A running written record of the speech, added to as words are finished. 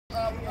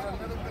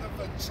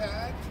a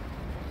chat,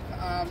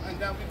 and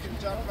then we can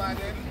jump right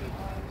in.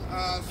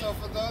 So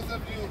for those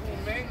of you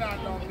who may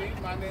not know me,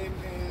 my name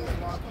is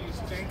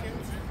Marquise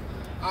Jenkins.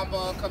 I'm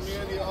a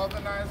community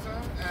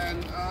organizer,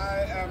 and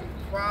I am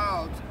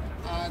proud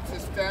to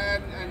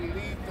stand and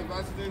lead the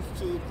residents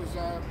to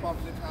preserve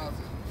public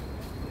housing.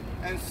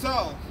 And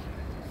so,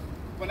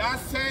 when I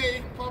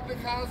say public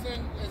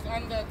housing is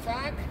under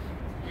attack,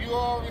 you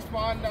all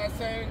respond by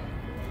saying,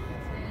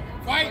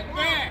 fight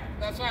back!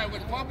 That's right,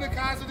 when public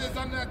housing is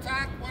under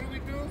attack, what do we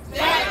do?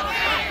 Stand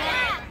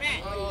up!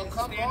 Oh,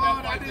 come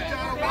on, I need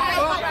y'all to wake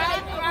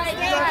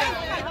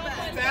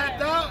up!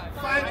 Stand up,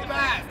 fight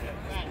back!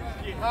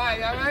 Alright,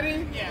 y'all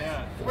ready?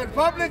 Yeah. When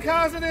public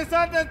housing is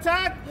under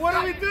attack, what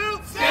do we do?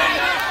 Stand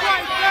up,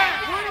 fight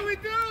back! What do we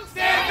do?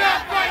 Stand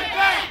up, fight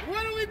back!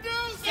 What do we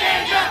do?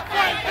 Stand up,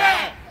 fight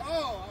back!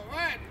 Oh,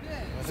 alright.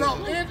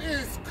 So it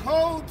is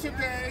cold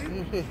today,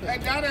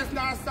 and that is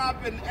not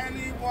stopping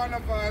any one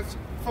of us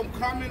from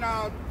coming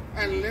out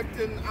and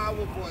lifting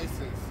our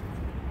voices.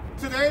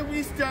 Today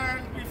we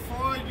stand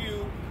before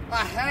you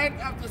ahead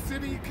of the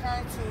City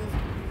Council's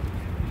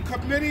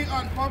Committee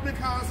on Public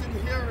Housing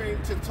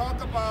hearing to talk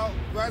about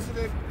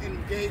resident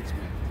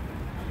engagement.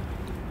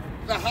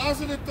 The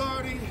Housing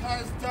Authority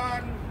has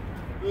done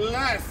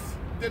less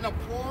than a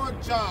poor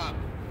job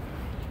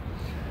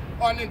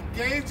on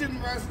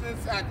engaging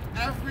residents at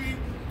every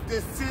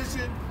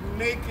decision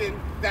making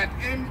that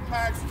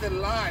impacts the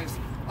lives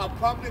of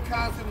public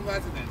housing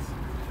residents,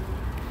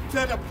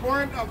 to the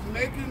point of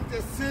making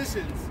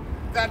decisions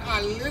that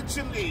are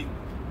literally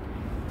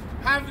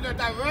having a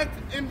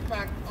direct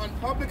impact on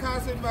public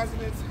housing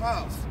residents'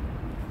 health.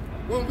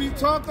 When we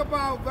talk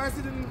about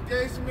resident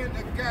engagement,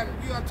 again,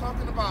 we are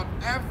talking about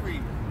every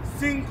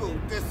single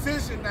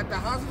decision that the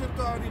Housing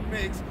Authority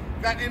makes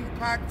that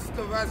impacts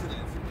the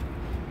residents.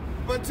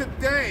 But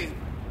today,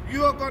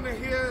 you are going to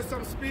hear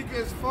some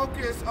speakers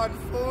focus on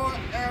 4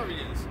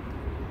 areas.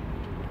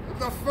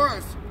 The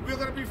first, we're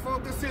going to be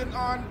focusing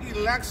on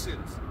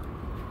elections.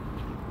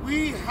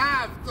 We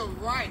have the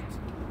right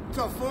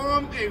to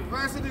form a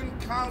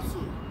resident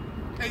council,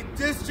 a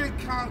district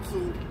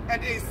council,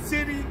 and a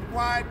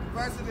city-wide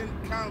resident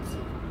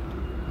council.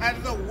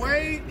 And the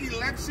way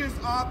elections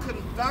are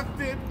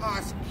conducted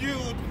are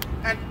skewed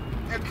and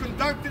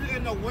conducted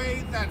in a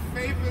way that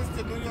favors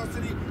the New York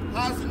City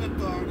Housing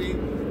Authority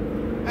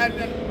and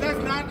that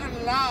does not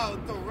allow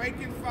the rank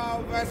and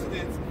file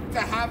residents to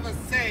have a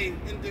say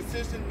in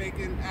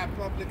decision-making at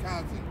public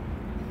housing.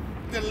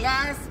 The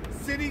last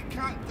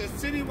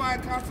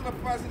citywide council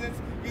of presidents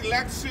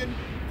election,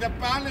 the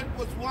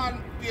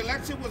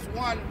election was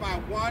won by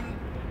one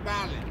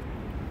ballot.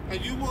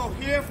 And you will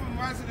hear from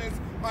residents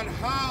on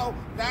how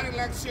that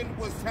election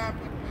was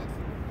tampered with.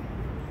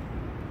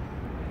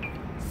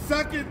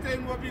 Second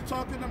thing we'll be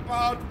talking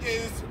about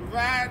is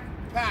RAD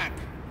PAC.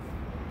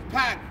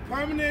 PAC,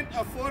 Permanent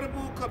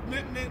Affordable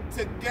Commitment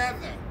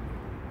Together.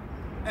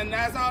 And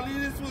as our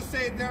leaders will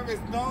say, there is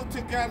no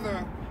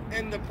together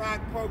in the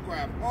PAC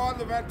program or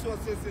the Rental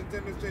Assistance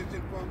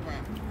Demonstration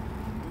Program.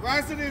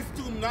 Residents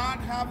do not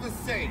have a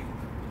say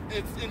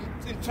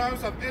in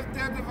terms of if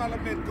their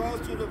development goes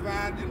through the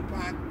RAD and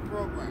PAC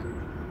program.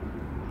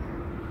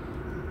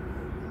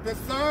 The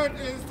third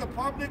is the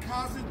Public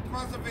Housing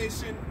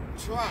Preservation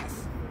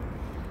Trust.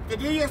 The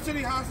New York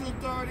City Housing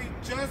Authority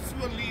just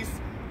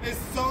released its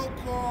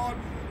so-called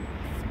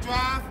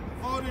draft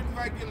voting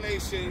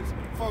regulations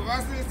for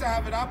residents to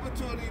have an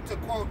opportunity to,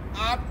 quote,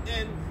 opt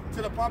in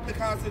to the Public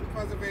Housing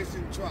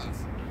Preservation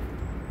Trust.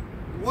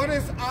 What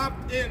is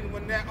opt-in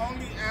when they're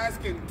only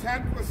asking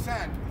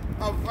 10%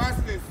 of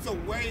residents to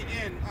weigh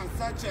in on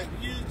such a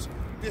huge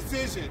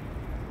decision,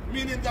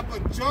 meaning the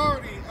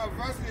majority of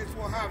residents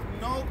will have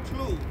no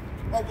clue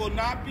or will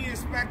not be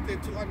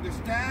expected to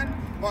understand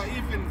or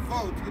even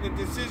vote in a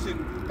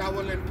decision that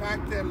will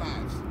impact their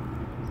lives.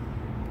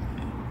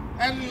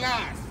 And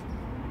last,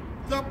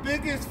 the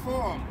biggest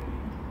form,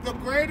 the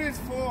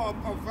greatest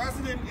form of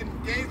resident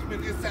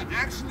engagement is to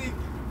actually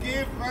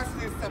give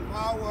residents the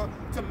power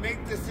to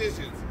make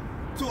decisions,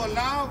 to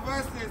allow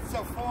residents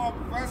to form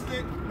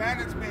resident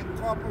management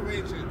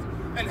corporations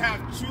and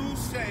have true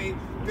say,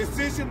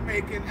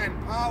 decision-making,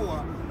 and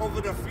power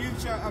over the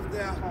future of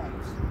their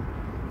homes.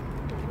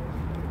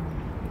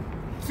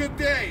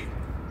 Today,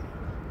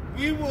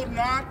 we will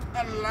not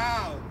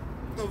allow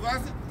the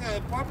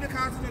Public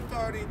Housing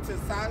Authority to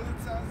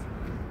silence us.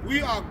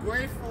 We are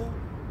grateful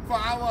for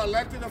our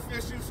elected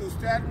officials who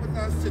stand with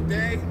us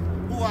today,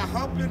 who are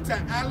helping to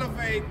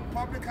elevate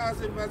public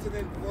housing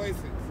resident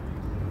voices.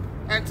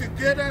 And to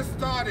get us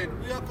started,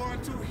 we are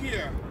going to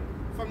hear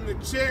from the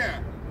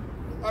chair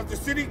of the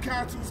City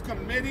Council's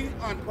Committee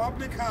on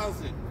Public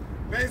Housing.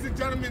 Ladies and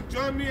gentlemen,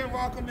 join me in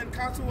welcoming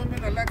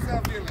Councilwoman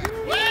Alexa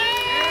Aviles.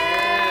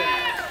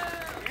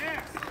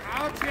 Yes,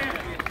 our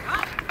champion.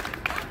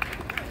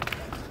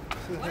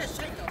 What a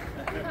shake-up.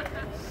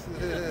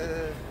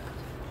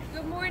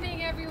 Good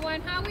morning,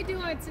 everyone. How are we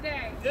doing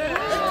today? Good.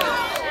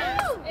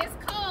 It's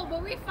cold,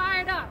 but we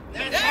fired up.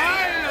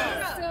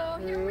 So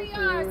here we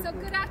are. So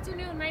good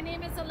afternoon. My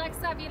name is Alexa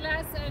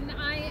Aviles, and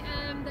I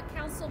am the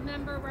council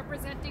member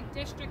representing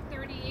District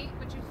 38,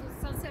 which includes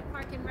Sunset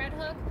Park and Red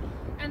Hook,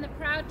 and the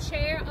proud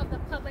chair of the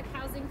Public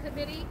Housing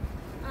Committee.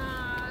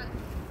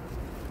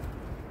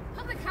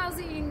 Public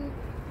housing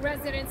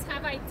residents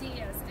have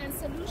ideas and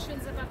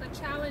solutions about the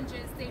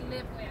challenges they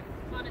live with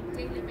on a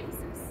daily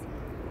basis.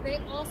 They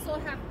also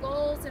have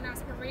goals and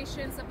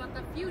aspirations about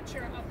the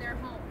future of their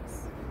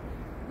homes.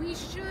 We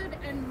should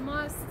and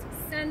must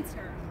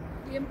center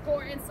the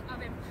importance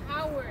of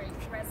empowering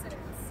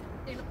residents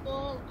in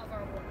all of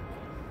our work.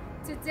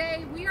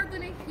 Today, we are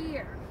going to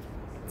hear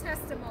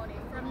testimony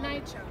from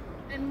NYCHA,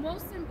 and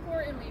most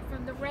importantly,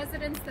 from the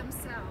residents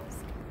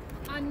themselves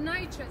on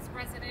NYCHA's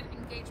resident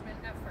engagement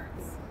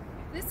efforts.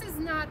 This is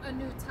not a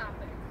new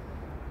topic,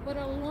 but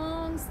a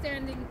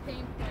long-standing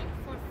pain point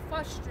for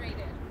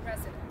frustrated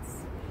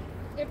residents.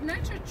 If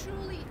NYCHA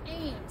truly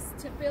aims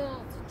to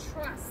build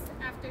trust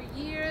after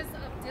years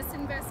of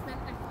disinvestment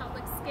and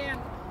public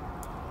scandal,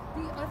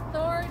 the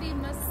authority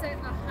must set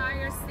a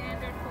higher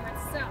standard for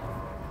itself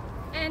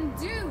and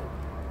do,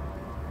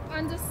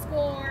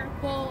 underscore,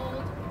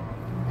 bold,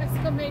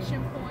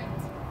 exclamation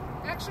point,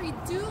 actually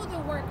do the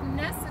work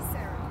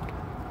necessary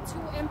to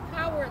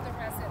empower the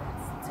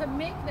residents to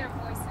make their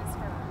voices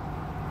heard.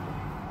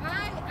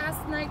 I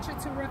asked NYCHA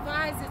to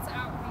revise its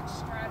outreach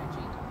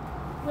strategy,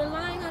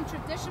 relying on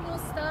traditional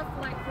stuff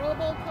like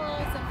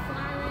robocalls and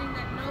flyering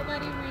that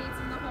nobody reads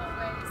in the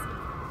hallways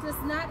does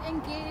not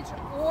engage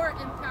or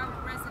empower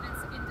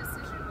residents in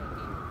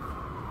decision-making.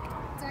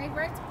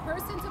 Direct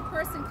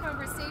person-to-person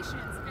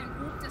conversations and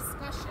group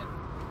discussion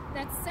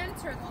that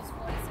center those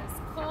voices,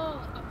 call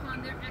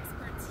upon their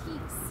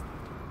expertise,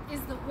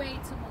 is the way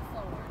to move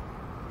forward.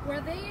 Where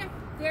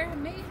there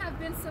may have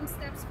been some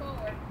steps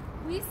forward,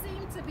 we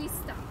seem to be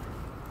stuck.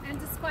 And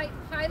despite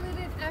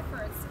piloted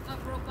efforts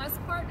of robust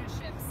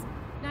partnerships,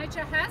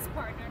 NYCHA has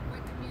partnered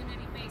with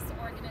community-based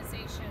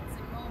organizations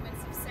in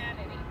moments of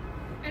sanity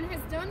and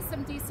has done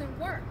some decent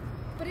work.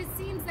 But it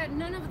seems that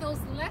none of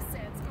those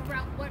lessons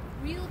around what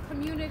real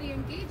community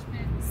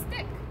engagement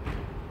stick,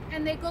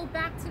 and they go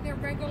back to their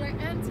regular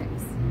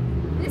antics.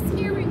 This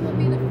hearing will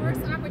be the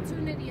first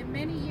opportunity in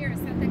many years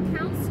that the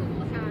council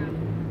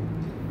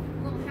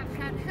will have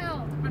had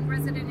held on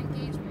resident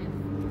engagement,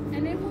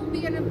 and it will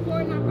be an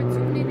important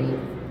opportunity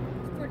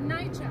for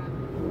NYCHA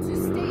to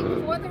state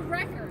for the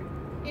record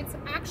its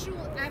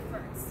actual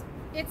efforts,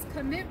 its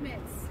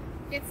commitments,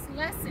 its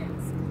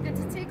lessons, and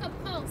to take a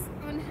pulse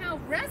on how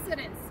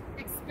residents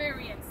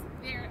experience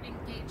their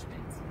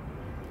engagement.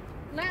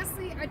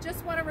 Lastly, I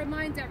just want to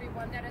remind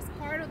everyone that as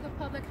part of the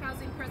Public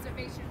Housing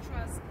Preservation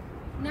Trust,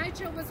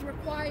 NYCHA was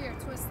required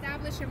to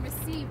establish and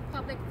receive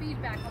public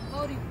feedback on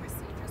voting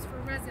procedures for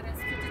residents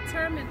to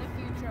determine the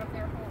future of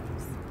their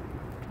homes.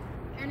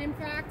 And in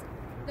fact,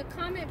 the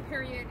comment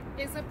period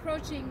is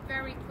approaching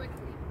very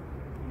quickly.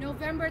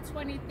 November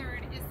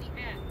 23rd is the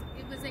end.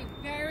 It was a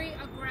very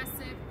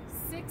aggressive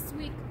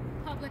 6-week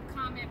public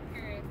comment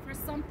period for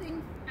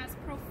something as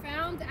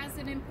profound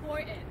and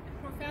important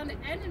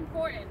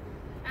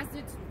as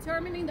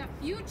determining the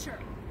future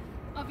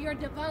of your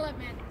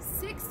development.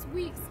 6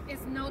 weeks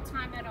is no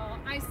time at all.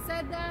 I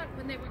said that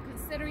when they were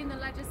considering the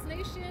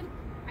legislation.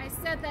 I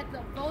said that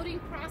the voting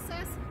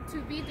process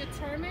to be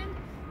determined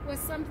was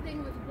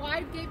something with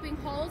wide gaping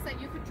holes that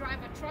you could drive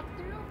a truck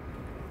through,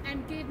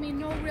 and gave me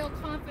no real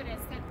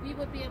confidence that we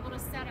would be able to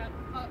set up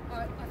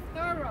a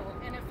thorough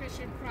and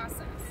efficient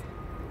process.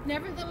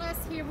 Nevertheless,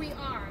 here we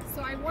are.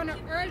 So I want to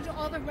urge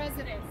all the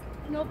residents,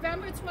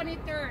 November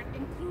 23rd,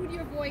 include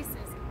your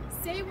voices.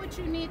 Say what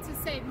you need to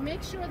say.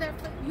 Make sure that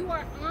you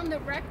are on the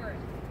record.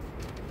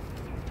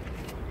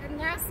 And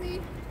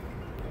lastly,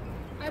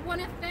 I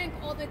want to thank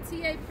all the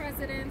TA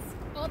presidents,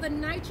 all the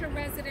NYCHA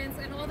residents,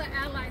 and all the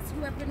allies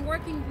who have been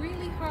working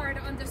really hard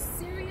under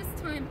serious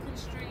time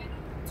constraint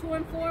to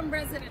inform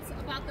residents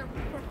about the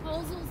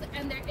proposals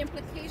and their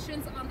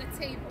implications on the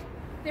table.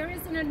 There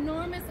is an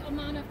enormous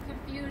amount of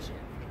confusion,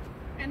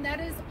 and that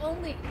is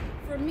only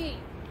for me.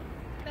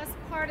 That's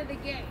part of the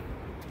game.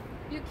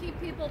 You keep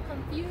people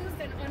confused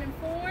and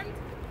uninformed,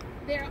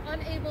 they're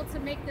unable to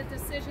make the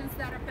decisions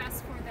that are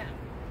best for them.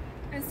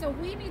 And so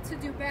we need to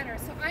do better.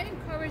 So I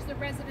encourage the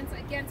residents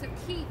again to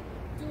keep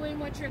doing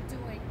what you're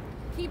doing.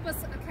 Keep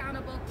us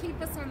accountable, keep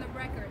us on the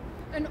record.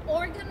 An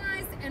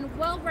organized and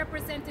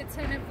well-represented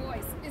tenant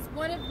voice is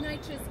one of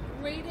NYCHA's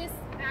greatest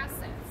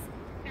assets,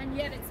 and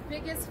yet its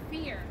biggest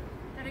fear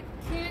that it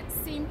can't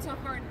seem to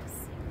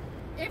harness.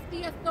 If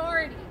the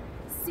authority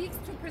seeks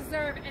to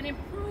preserve and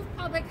improve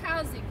public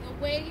housing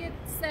the way it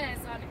says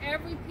on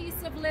every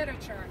piece of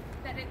literature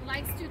that it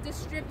likes to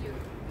distribute,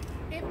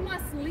 it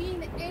must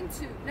lean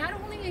into not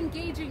only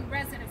engaging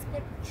residents,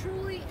 but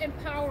truly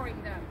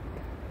empowering them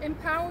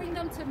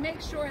to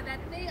make sure that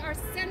they are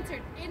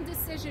centered in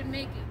decision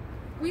making.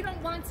 We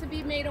don't want to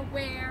be made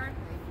aware.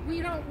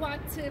 We don't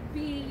want to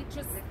be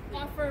just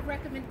offer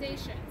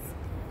recommendations.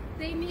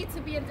 They need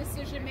to be in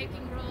decision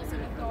making roles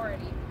and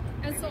authority.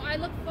 And so I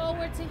look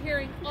forward to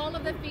hearing all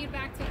of the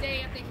feedback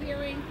today at the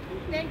hearing.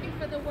 Thank you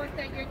for the work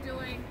that you're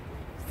doing.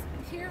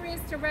 Here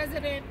is to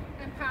resident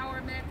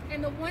empowerment.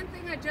 And the one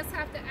thing I just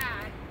have to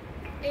add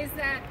is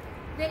that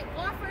They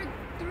offered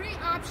 3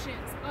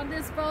 options on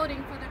this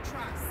voting for the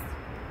trust.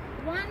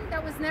 One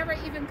that was never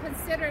even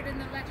considered in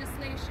the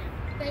legislation.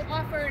 They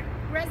offered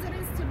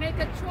residents to make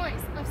a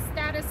choice of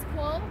status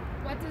quo.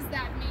 What does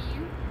that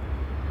mean?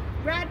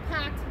 RAD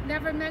Pact,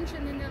 never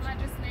mentioned in the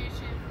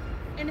legislation,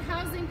 and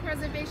Housing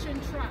Preservation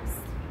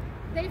Trust.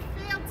 They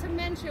failed to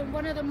mention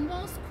one of the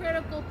most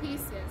critical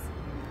pieces,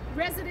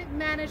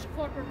 resident-managed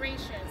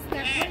corporations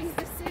that brings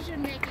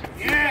decision-making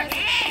to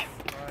residents.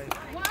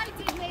 Why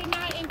did they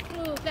not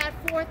include that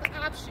 4th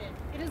option?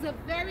 It is a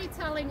very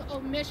telling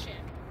omission.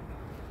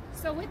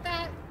 So with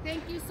that,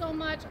 thank you so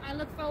much. I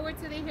look forward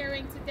to the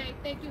hearing today.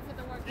 Thank you for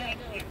the work you're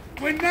doing.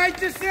 When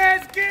NYCHA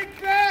says get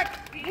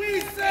back, we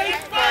say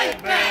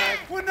fight back.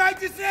 When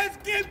NYCHA says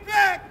get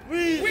back,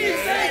 we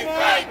say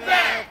fight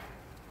back.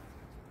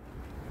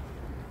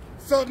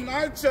 So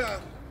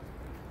NYCHA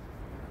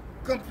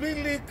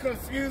completely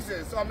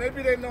confuses, or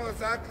maybe they know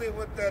exactly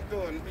what they're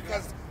doing,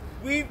 because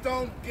we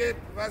don't get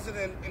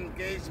resident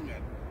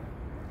engagement.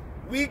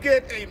 We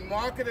get a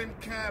marketing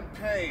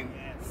campaign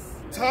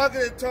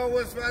targeted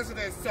towards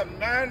residents to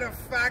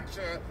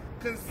manufacture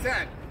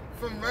consent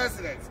from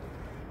residents.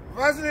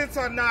 Residents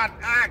are not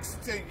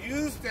asked to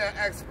use their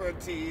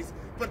expertise,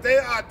 but they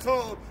are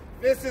told,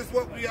 this is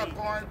what we are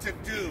going to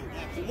do.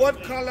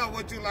 What color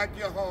would you like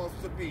your halls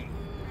to be?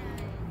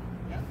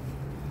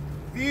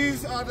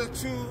 These are the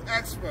 2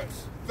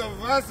 experts, the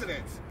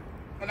residents.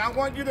 And I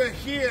want you to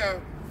hear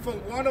from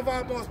one of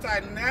our most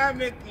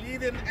dynamic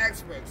leading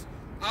experts,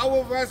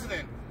 our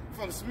resident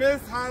from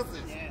Smith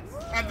Houses,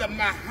 and the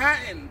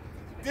Manhattan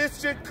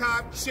District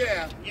COP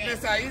Chair, Ms.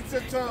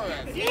 Aisha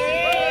Torres.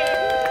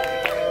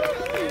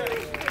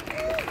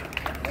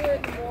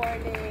 Good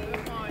morning.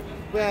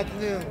 Good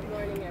afternoon. Good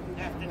morning,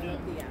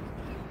 everybody.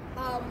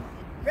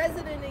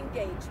 Resident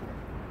engagement.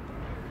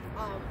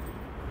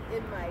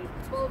 In my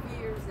 12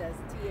 years as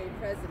TA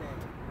president,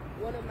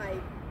 one of my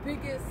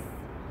biggest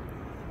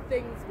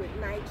things with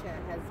NYCHA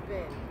has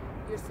been,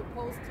 you're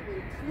supposed to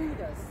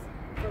include us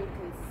from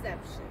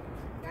conception,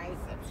 right?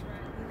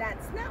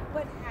 That's not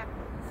what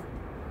happens.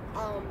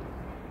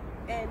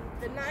 And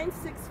the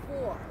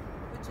 964,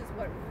 which is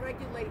what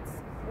regulates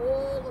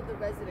all of the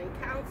resident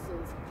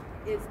councils,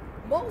 is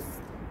most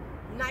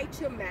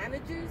NYCHA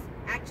managers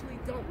actually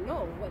don't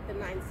know what the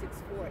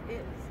 964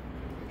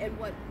 is. And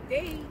what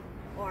they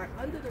are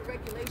under the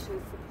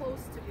regulations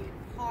supposed to be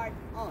part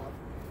of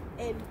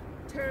in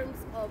terms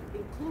of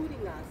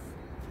including us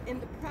in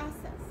the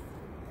process,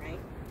 right?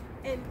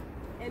 And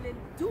in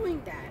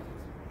doing that,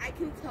 I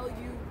can tell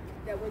you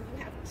that when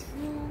you have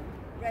true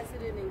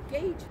resident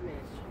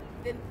engagement,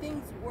 then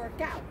things work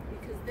out,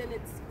 because then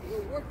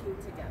we're working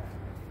together.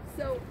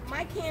 So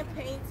my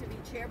campaign to be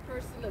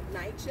chairperson of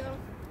NYCHA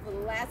for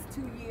the last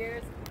 2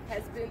 years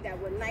has been that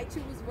when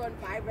NYCHA was run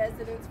by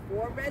residents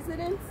for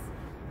residents,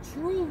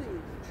 truly,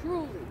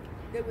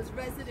 there was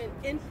resident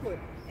input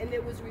and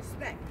there was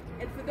respect.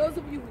 And for those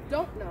of you who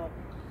don't know,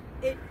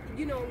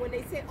 when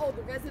they say, oh,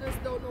 the residents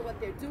don't know what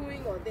they're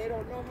doing or they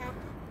don't know how,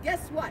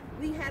 guess what?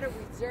 We had a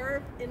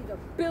reserve in the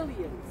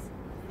billions,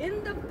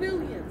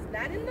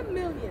 not in the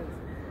millions.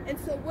 And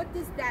so what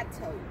does that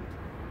tell you?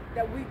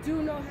 That we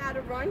do know how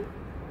to run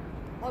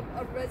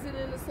a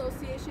resident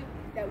association,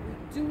 that we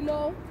do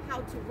know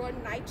how to run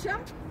NYCHA,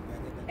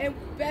 and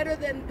better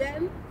than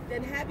them,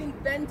 than having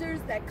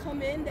vendors that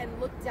come in and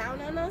look down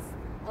on us.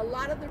 A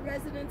lot of the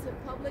residents in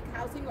public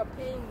housing are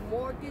paying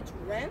mortgage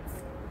rents,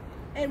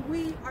 and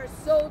we are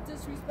so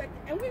disrespected,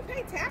 and we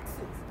pay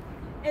taxes.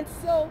 And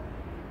so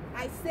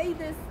I say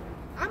this,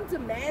 I'm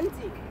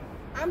demanding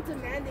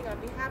on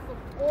behalf of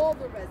all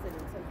the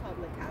residents in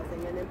public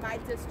housing and in my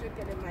district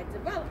and in my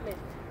development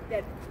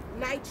that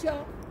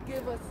NYCHA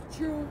give us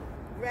true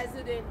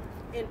resident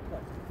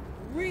input,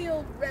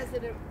 real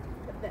resident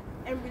input,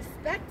 and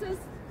respect us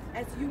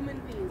as human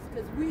beings,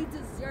 because we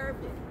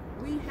deserve it.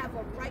 We have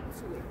a right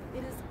to it.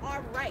 It is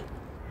our right,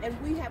 and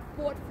we have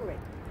fought for it.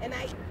 And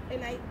I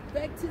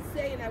beg to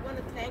say, and I want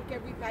to thank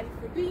everybody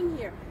for being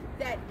here,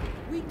 that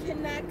we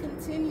cannot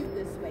continue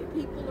this way.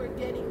 People are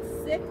getting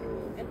sick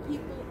and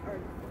people are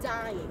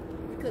dying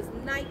because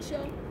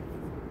NYCHA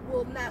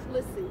will not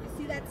listen. You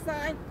see that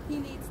sign? He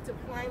needs to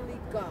finally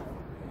go.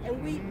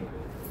 And we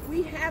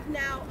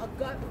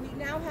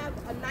now have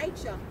a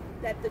NYCHA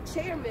that the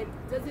chairman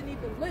doesn't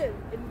even live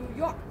in New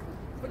York.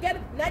 Forget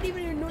it, not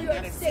even in New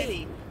York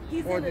State.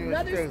 He's in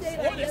another state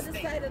on the other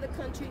side of the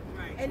country,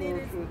 and it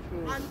is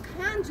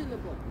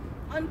unconscionable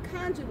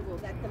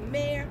that the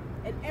mayor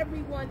and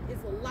everyone is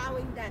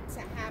allowing that to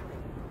happen.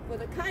 For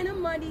the kind of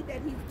money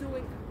that he's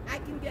doing, I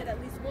can get at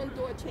least one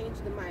door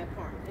changed in my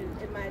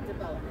apartment, in my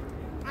development.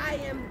 I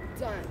am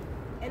done.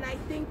 And I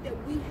think that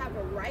we have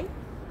a right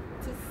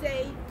to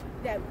say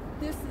that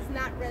this is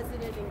not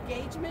resident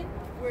engagement.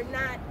 We're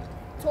not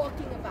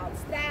talking about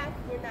staff.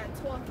 We're not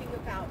talking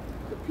about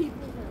the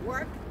people who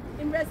work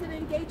in resident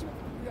engagement.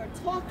 We are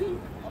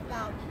talking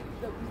about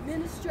the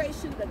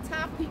administration, the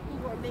top people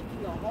who are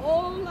making a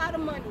whole lot of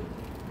money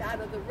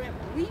out of the rent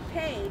we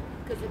pay,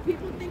 because if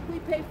people think we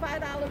pay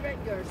 $5 rent,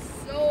 you're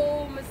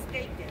so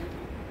mistaken.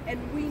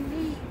 And we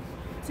need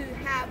to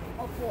have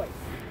a voice,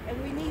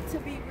 and we need to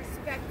be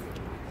respected,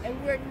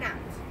 and we're not.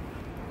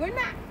 We're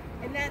not,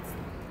 and that's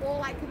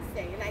all I can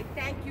say, and I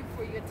thank you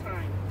for your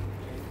time.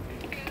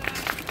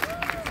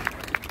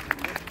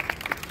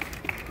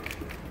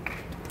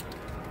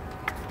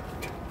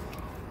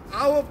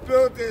 Our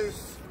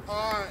buildings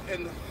are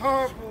in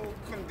horrible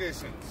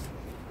conditions.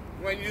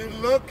 When you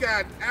look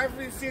at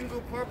every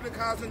single public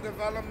housing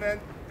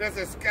development, there's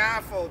a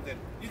scaffolding.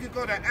 You can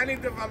go to any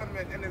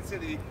development in the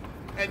city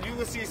and you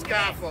will see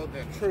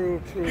scaffolding.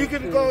 True. You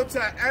can go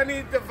to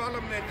any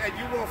development and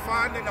you will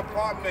find an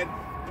apartment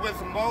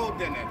with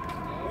mold in it,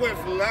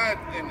 with lead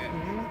in it.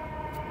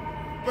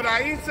 But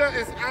Aisha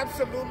is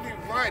absolutely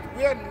right.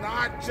 We're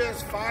not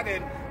just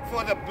fighting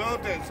for the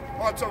buildings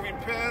or to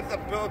repair the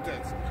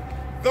buildings.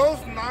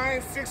 Those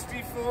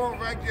 964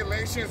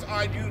 regulations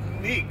are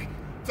unique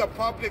to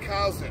public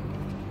housing.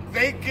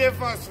 They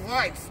give us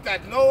rights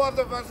that no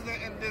other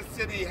resident in this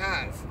city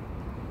has.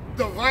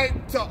 The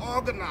right to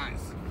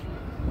organize.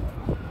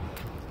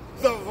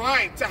 The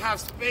right to have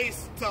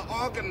space to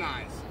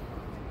organize.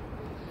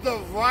 The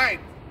right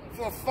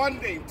for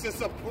funding to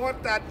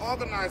support that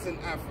organizing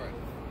effort.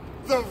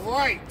 The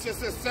right to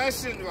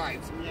secession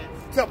rights.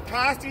 Yes. To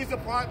pass these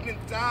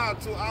apartments down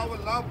to our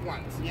loved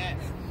ones. Yes.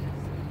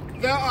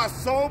 There are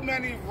so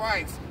many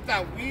rights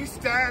that we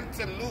stand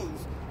to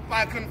lose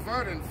by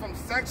converting from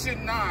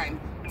Section 9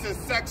 to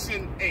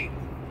Section 8.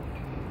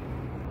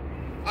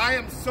 I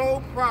am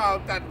so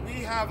proud that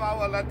we have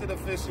our elected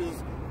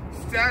officials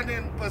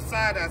standing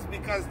beside us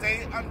because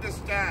they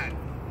understand.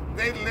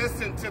 They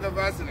listen to the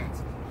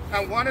residents.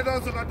 And one of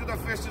those elected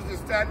officials is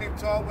standing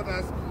tall with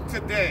us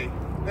today.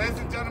 Ladies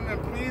and gentlemen,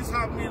 please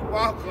help me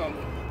welcome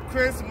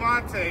Chris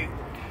Monte.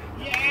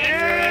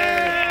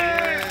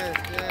 Yes!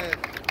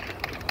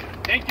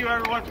 Thank you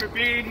everyone for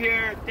being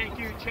here. Thank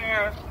you,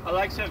 Chair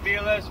Alexa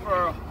Vilas,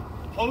 for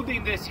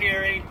holding this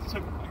hearing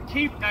to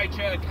keep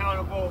NYCHA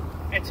accountable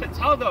and to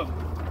tell them,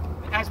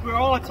 as we're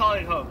all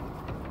telling them,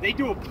 they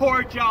do a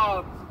poor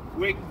job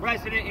with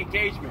resident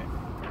engagement.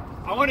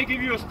 I want to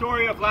give you a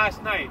story of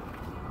last night.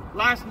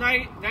 Last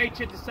night,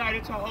 NYCHA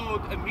decided to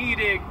hold a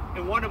meeting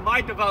in one of my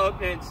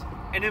developments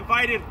and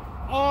invited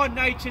all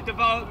NYCHA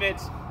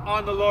developments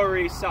on the Lower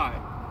East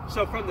Side.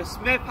 So from the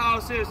Smith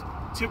houses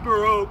to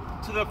Baruch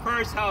to the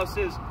First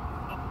houses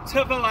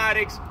to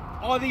Valatics,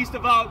 all these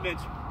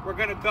developments, we're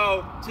going to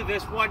go to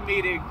this one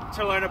meeting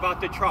to learn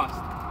about the trust.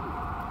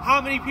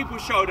 How many people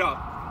showed up?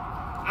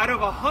 Out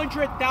of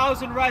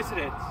 100,000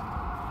 residents,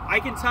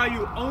 I can tell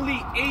you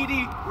only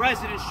 80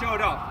 residents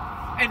showed up.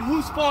 And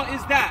whose fault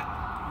is that?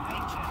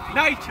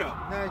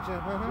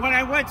 NYCHA. When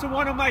I went to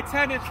one of my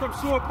tenants from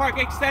Seward Park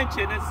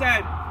Extension and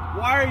said,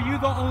 "Why are you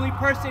the only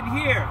person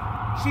here?"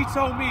 She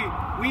told me,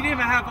 "We didn't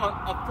even have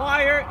a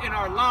flyer in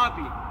our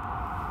lobby."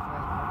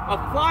 A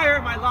flyer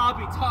in my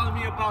lobby telling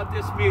me about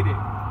this meeting.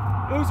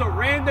 It was a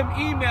random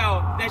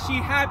email that she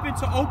happened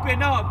to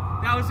open up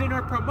that was in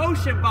her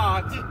promotion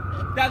box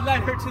that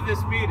led her to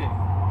this meeting.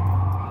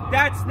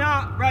 That's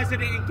not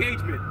resident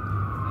engagement.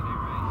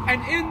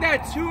 And in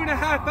that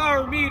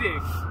 2.5-hour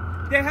meeting,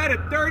 they had a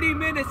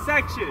 30-minute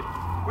section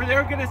where they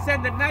were going to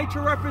send the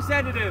NYCHA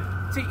representative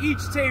to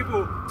each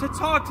table to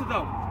talk to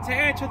them, to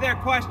answer their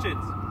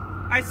questions.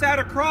 I sat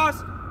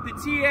across the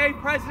TA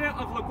president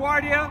of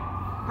LaGuardia,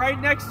 right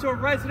next to a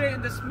resident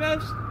in the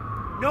Smiths.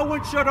 No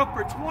one showed up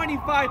for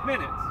 25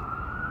 minutes.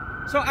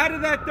 So out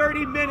of that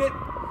 30-minute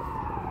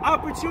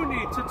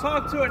opportunity to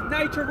talk to a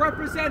NYCHA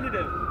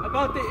representative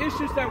about the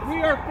issues that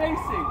we are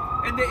facing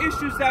and the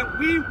issues that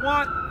we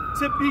want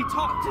to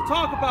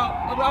talk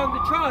about around the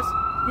trust,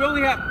 we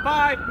only have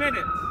 5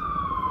 minutes.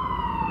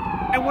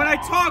 And when I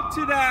talked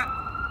to that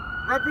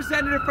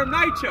representative from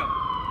NYCHA,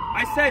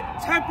 I said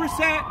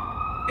 10%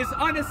 is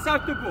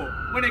unacceptable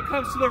when it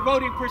comes to the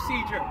voting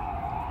procedure.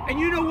 And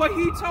you know what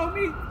he told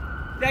me?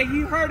 That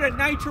he heard a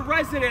NYCHA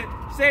resident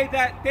say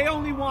that they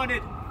only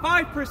wanted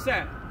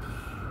 5%.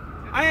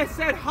 I had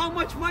said, how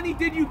much money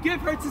did you give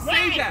her to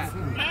say that?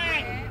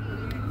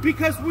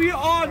 Because we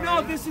all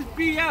know this is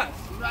BS.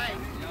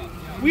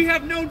 We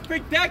have known for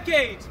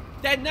decades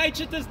that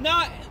NYCHA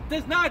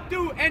does not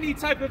do any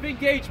type of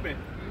engagement.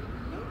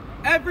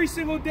 Every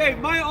single day,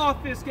 my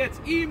office gets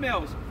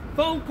emails,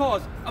 phone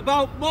calls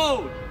about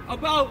mold,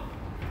 about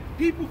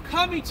people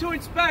coming to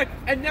inspect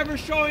and never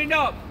showing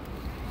up.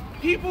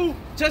 People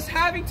just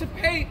having to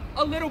paint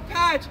a little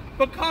patch,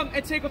 but come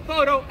and take a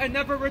photo and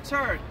never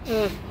return.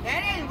 That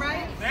ain't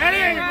right. That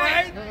ain't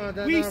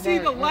right. We see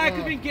the lack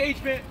of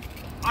engagement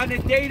on a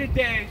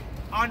day-to-day,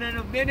 on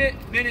a minute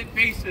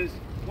basis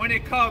when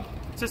it comes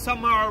to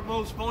some of our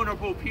most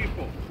vulnerable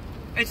people.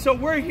 And so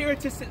we're here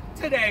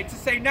today to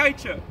say,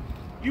 NYCHA,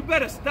 you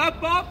better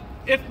step up.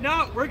 If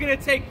not, we're going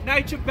to take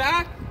NYCHA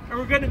back, and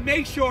we're going to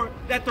make sure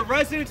that the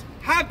residents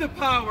have the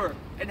power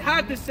and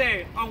have the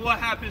say on what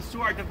happens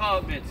to our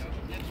developments.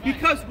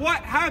 Because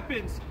what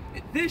happens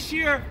this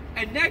year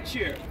and next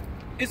year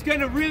is going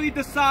to really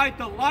decide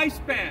the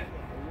lifespan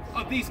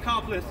of these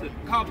complexes.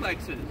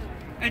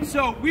 And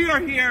so we are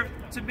here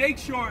to make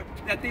sure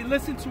that they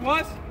listen to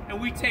us and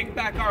we take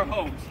back our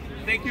homes.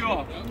 Thank you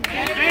all.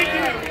 Thank you.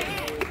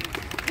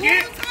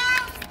 Whose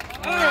house?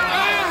 Our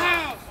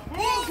house.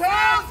 Whose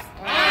house?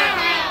 Our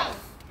house.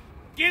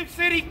 Give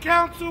City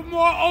Council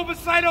more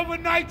oversight over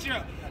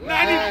NYCHA.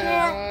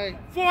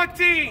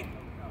 94-14.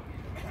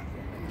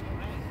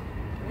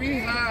 We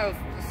have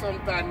some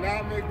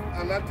dynamic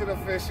elected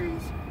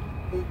officials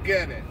who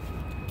get it.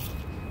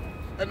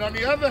 And on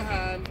the other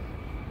hand,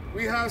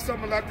 we have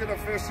some elected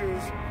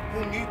officials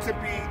who need to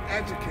be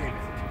educated.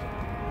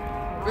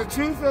 The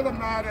truth of the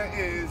matter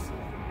is,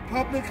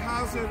 public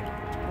housing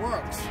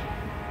works.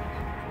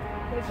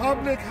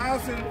 Public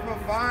housing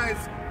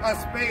provides a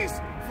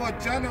space for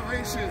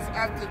generations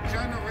after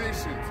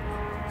generations.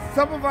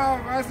 Some of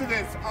our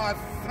residents are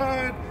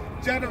third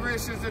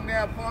generations in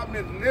their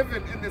apartment,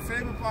 living in the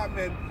same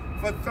apartment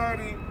for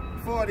 30,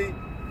 40,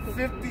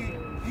 50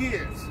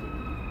 years.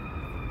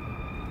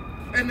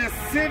 In a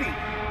city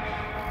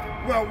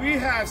where we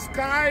have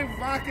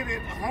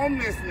skyrocketed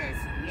homelessness,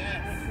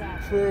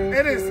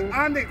 it is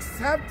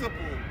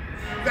unacceptable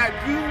that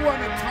you want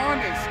to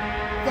tarnish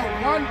the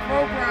one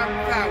program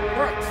that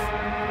works.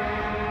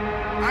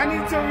 I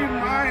need to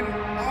remind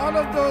all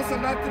of those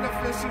elected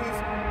officials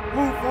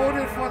who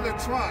voted for the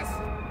trust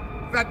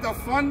that the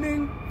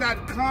funding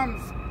that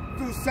comes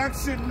through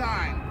Section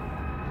 9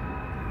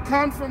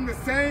 comes from the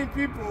same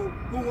people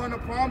who want to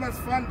promise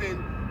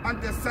funding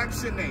under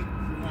Section 8.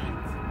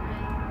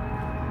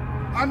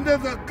 Under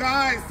the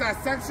guise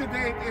that Section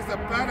 8 is a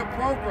better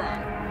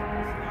program.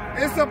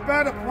 It's a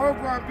better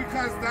program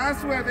because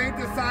that's where they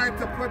decide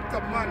to put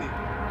the money.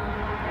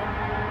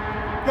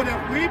 But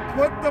if we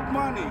put the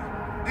money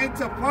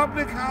into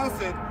public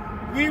housing,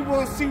 we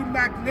will see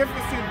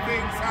magnificent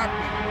things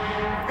happen,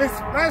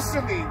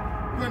 especially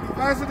when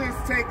residents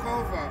take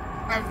over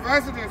and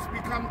residents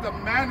become the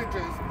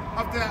managers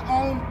of their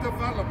own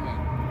development.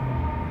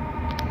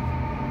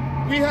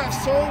 We have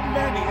so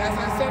many, as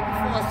I said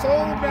before,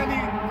 so many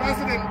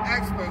resident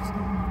experts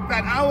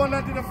that our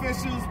elected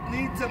officials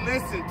need to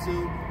listen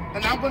to,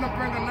 and I'm going to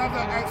bring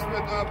another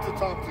expert up to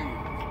talk to you.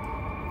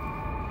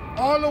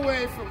 All the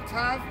way from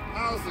Taft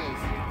Houses,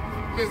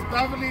 Ms.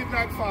 Beverly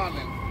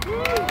McFarland.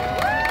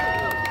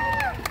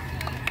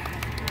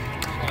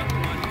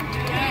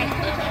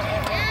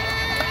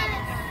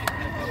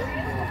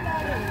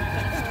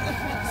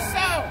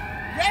 So,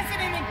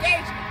 resident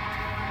engagement,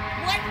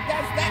 what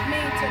does that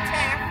mean to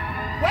Taft?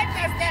 What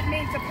does that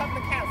mean to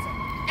public housing?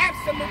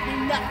 Absolutely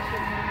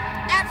nothing.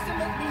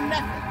 Absolutely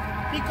nothing.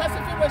 Because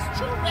if it was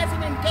true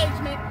resident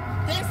engagement,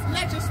 this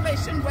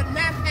legislation would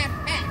not have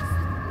passed.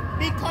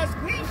 Because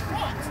we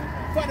fought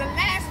for the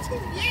last 2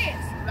 years,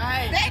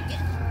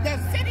 begging the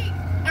city,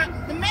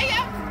 the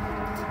mayor,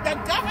 the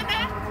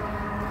governor,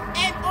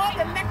 and all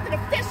elected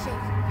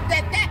officials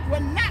that that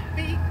would not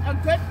be a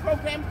good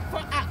program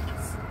for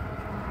us.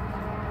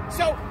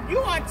 So you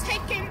are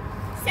taking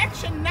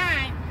Section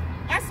 9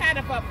 us out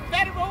of a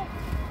federal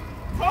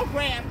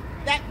program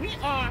that we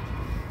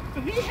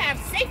have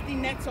safety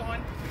nets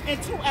on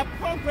into a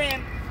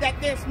program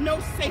that there's no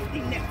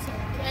safety nets on.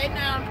 Okay,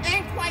 now,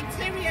 and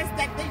criteria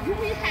that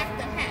we have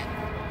to have.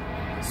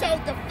 So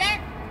the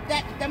fact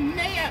that the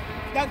mayor,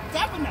 the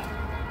governor,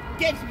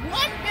 gives $1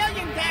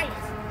 billion,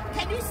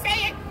 can you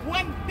say it?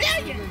 $1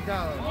 billion.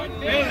 $1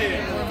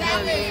 billion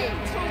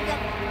to the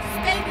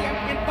stadium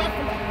in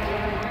Buffalo.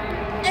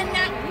 And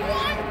not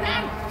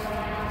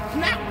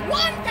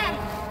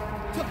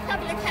 $1 to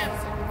public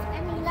housing.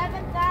 And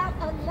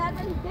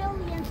 $11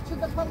 billion to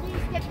the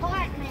police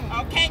department.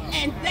 Okay,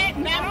 and that,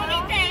 not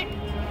only that,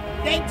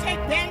 they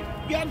take that,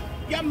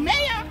 your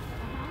mayor,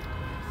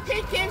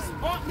 he gives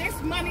all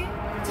this money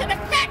to the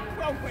PAC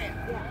program,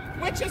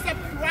 which is a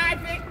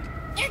private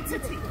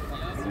entity.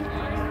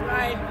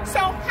 Right.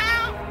 So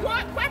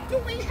what do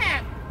we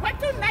have? What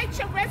do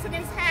NYCHA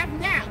residents have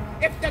now?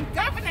 If the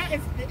governor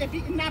is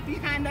not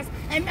behind us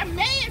and the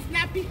mayor is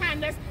not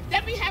behind us,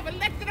 then we have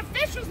elected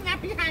officials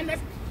not behind us.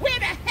 Where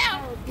the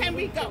hell can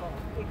we go?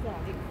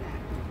 Exactly.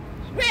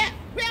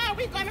 Where are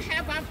we going to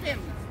have our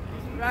families?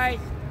 Right.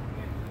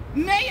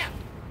 Mayor,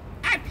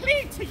 I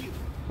plead to you,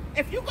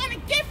 if you're going to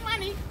give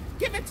money,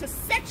 give it to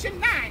Section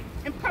 9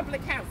 in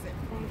public housing.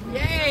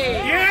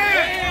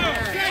 Yeah!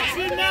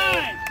 Section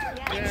 9!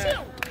 With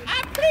you,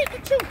 I plead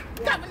with you,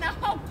 Governor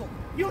Hochul.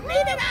 You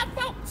needed our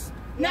votes.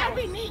 Now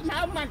we need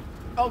our money.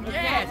 Oh,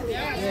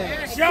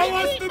 yes. Show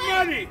us the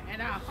money.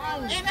 And our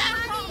homes. And our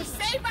homes.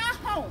 Save our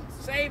homes.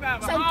 Save our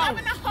homes. So,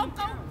 Governor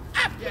Hochul,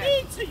 I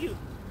plead to you.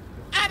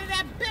 Out of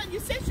that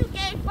billion, since you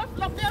gave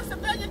Buffalo Bills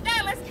 $1 billion,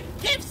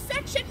 give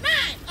Section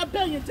 9 $1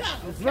 billion.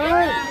 That's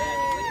right.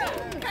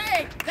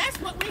 Hey, that's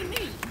what we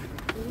need.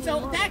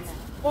 So that's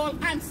all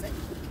I'm saying.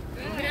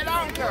 Get it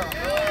on, girl.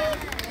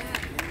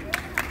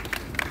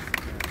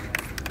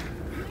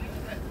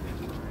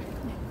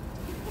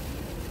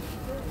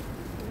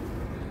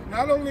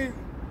 Not only,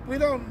 we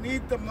don't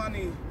need the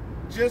money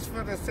just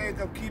for the sake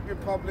of keeping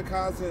public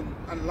housing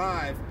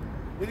alive.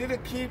 We need to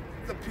keep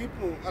the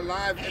people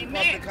alive in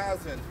public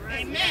housing.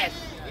 Amen.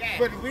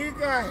 When we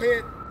got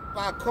hit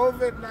by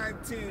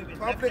COVID-19,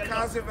 public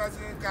housing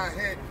residents got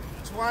hit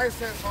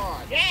twice as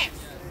hard. Yes.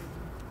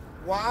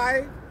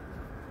 Why?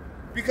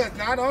 Because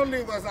not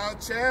only was our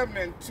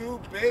chairman too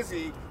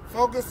busy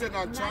focusing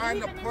on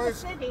trying to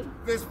push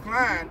this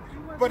plan,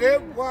 but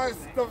it was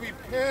the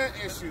repair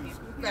issues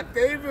that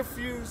they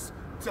refused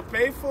to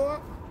pay for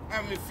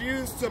and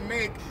refused to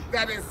make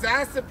that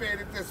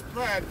exacerbated the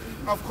spread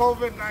of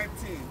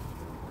COVID-19.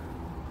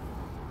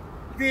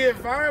 The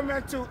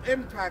environmental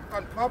impact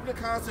on public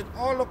housing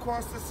all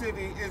across the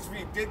city is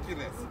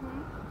ridiculous.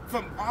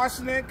 From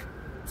arsenic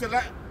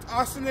to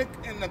arsenic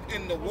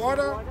in the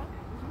water,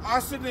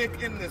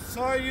 arsenic in the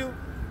soil,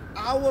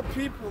 our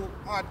people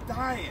are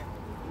dying.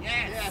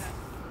 Yes.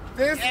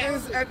 This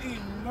is an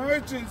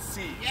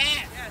emergency.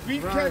 Yes. We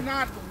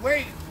cannot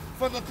wait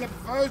for the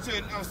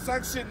conversion of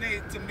Section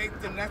 8 to make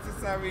the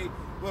necessary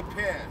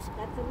repairs.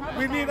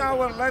 We need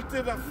our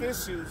elected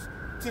officials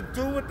to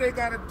do what they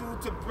got to do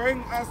to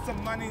bring us the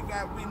money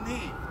that we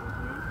need.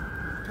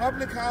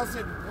 Public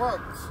housing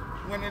works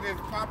when it is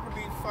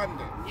properly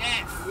funded.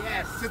 Yes.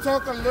 Yes. To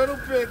talk a little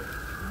bit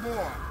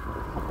more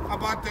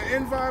about the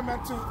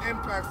environmental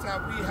impacts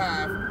that we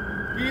have,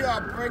 we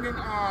are bringing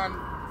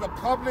on the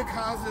public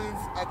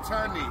housing's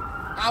attorney,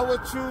 our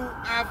true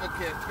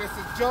advocate,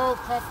 Mr. Joe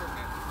Kupferman.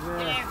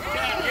 Yes.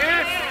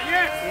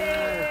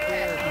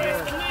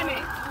 Yes. Mr.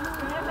 Money.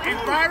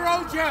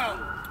 Enviro Joe.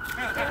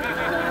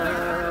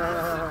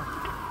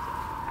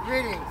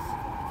 Greetings.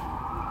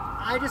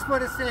 I just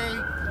want to say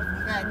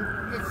that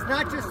it's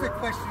not just a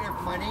question of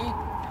money,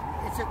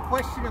 it's a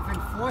question of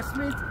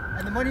enforcement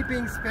and the money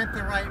being spent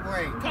the right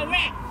way.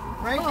 Correct.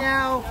 Right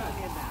now,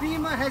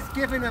 FEMA has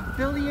given $1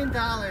 billion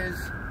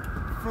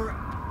for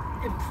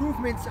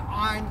improvements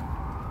on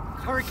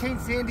Hurricane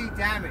Sandy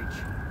damage.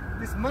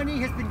 This money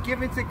has been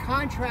given to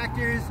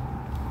contractors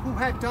who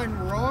have done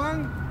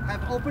wrong,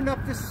 have opened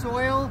up the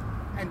soil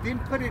and then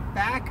put it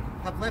back,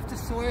 have left the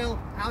soil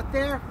out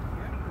there.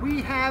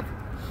 We have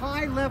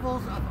high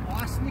levels of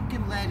arsenic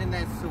and lead in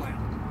that soil,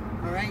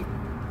 all right?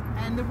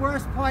 And the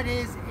worst part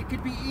is it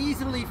could be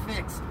easily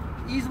fixed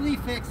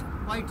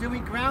by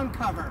doing ground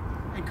cover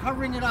and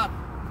covering it up.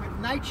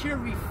 But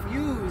NYCHA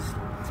refused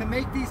to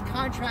make these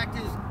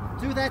contractors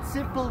do that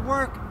simple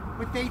work.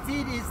 What they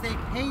did is they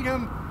paid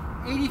them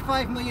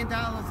 $85 million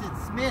at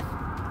Smith,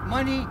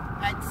 money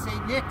at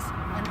St. Nick's,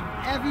 and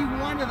every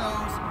one of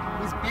those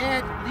was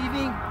bad,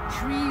 leaving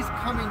trees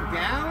coming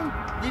down,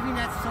 leaving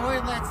that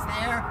soil that's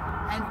there,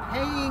 and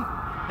paying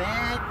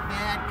bad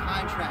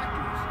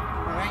contractors,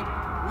 all right?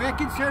 We're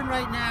concerned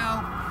right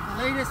now,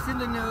 the latest in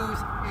the news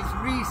is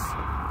Reese.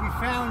 We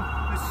found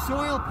the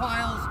soil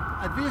piles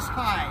are this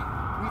high.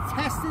 We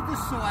tested the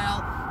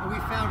soil and we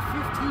found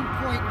 15.9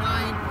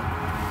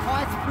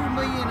 parts per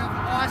million of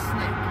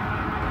arsenic.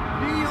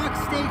 New York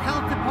State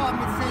Health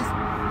Department says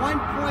 1.1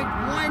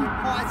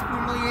 parts per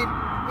million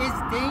is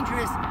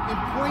dangerous and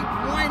 0.1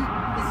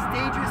 is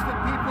dangerous for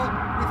people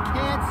with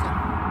cancer.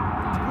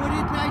 What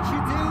did NYCHA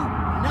do?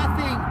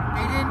 Nothing.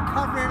 They didn't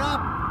cover it up.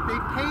 They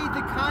paid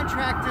the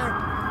contractor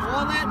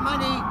all that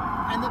money,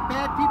 and the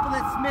bad people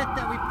at Smith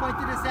that we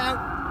pointed this out,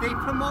 they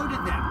promoted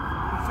them.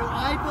 So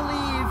I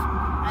believe,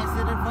 as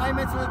an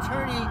environmental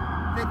attorney,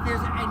 that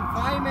there's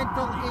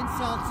environmental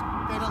insults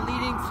that are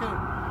leading to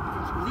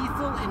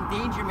lethal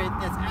endangerment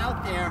that's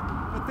out there.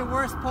 But the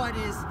worst part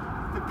is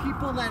the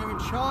people that are in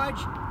charge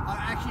are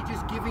actually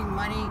just giving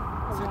money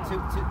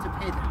to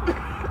pay them.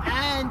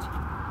 And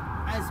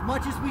as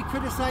much as we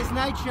criticize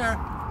NYCHA,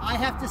 I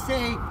have to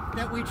say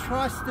that we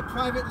trust the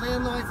private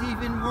landlords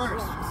even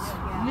worse.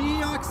 New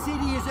York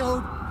City is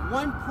owed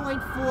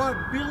 $1.4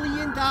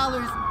 billion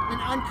in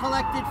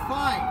uncollected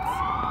fines.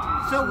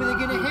 So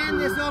they're going to hand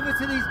this over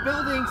to these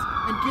buildings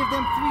and give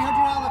them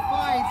 $300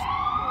 fines,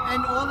 and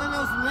all of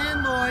those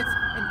landlords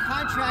and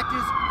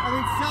contractors are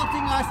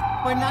insulting us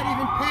by not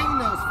even paying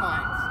those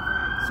fines.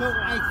 So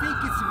I think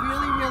it's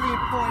really, really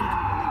important,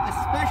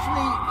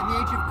 especially in the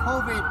age of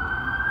COVID,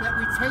 that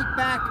we take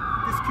back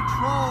this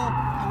control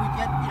and we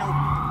get,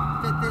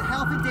 that the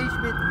health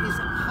endangerment is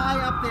high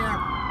up there.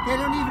 They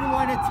don't even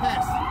want to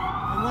test.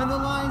 And one of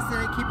the lines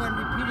that I keep on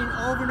repeating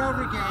over and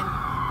over again,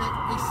 that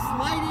a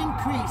slight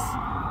increase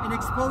in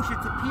exposure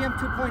to PM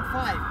 2.5,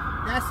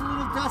 that's the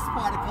little dust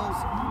particles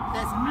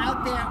that's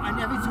out there, and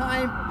every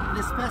time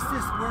an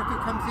asbestos worker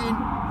comes in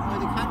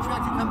or the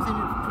contractor comes in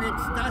and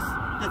creates dust,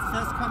 that's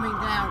dust coming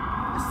down.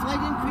 A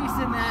slight increase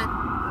in that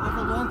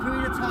over a long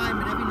period of time,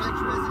 and every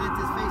NYCHA resident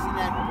is facing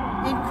that,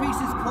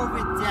 increases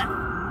COVID death.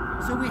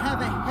 So we have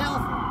a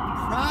health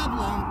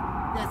problem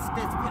that's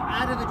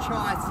out of the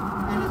charts,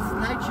 and it's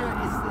NYCHA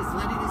is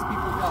letting these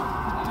people go.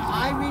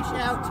 I reached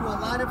out to a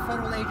lot of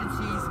federal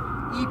agencies,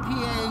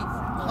 EPA,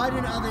 HUD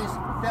and others,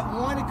 that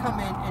want to come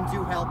in and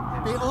do help.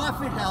 They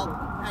offered help,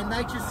 and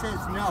NYCHA says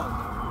no.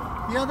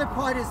 The other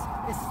part is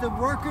it's the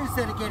workers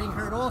that are getting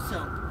hurt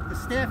also, the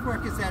staff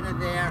workers that are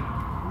there.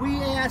 We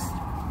asked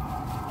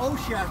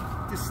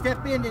OSHA to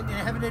step in and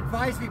have an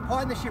advisory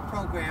partnership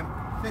program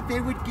that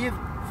they would give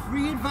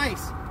free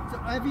advice to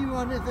every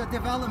one of the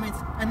developments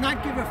and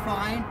not give a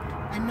fine,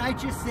 and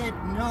NYCHA said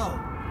no.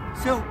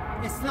 So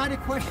it's not a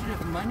question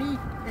of money,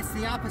 it's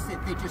the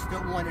opposite. They just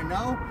don't want to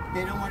know.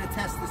 They don't want to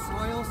test the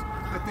soils,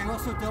 but they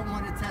also don't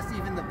want to test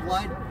even the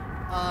blood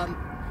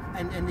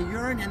and the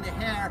urine and the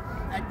hair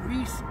at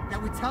Reese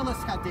that would tell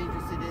us how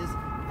dangerous it is.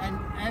 And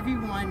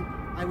everyone,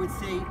 I would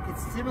say,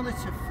 it's similar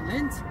to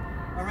Flint,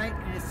 all right,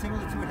 and it's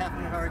similar to what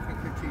happened in Hurricane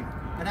Katrina.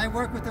 And I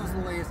work with those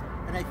lawyers,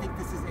 and I think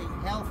this is a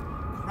health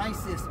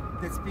crisis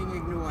that's being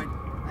ignored.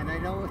 And I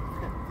know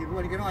people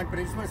want to get on, but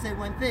I just want to say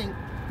one thing,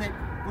 that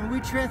when we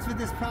transfer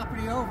this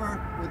property over,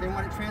 where they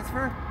want to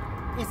transfer,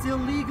 it's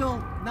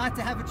illegal not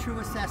to have a true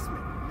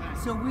assessment.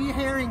 So we're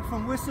hearing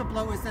from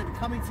whistleblowers that are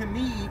coming to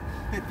me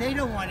that they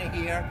don't want to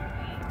hear,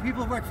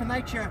 people who work for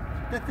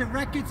NYCHA, that the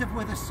records of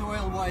where the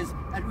soil was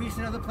at Reese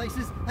and other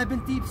places have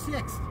been deep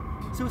sixed.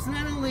 So it's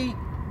not only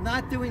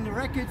not doing the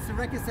records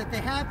that they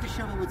have to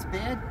show what's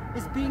bad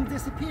is being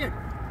disappeared.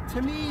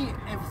 To me,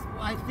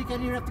 I think I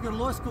didn't even have to go to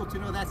law school to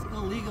know that's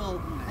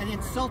illegal and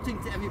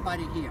insulting to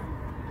everybody here.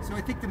 So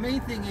I think the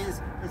main thing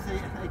is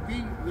I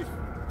agree with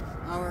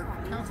our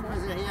council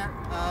president here,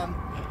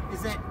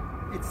 is that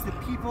it's the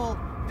people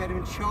that are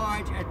in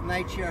charge at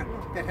NYCHA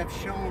that have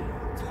shown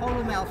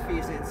total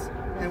malfeasance.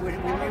 And we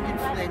learned in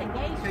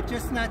Flint that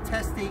just not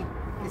testing,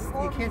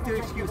 you can't do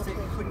an excuse that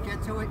you couldn't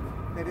get to it,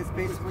 that is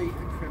basically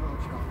a criminal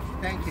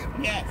charge. Thank you.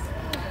 Yes.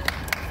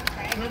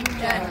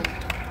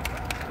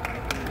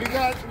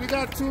 We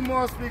got two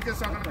more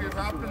speakers I'm going to be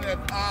wrapping it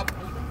up.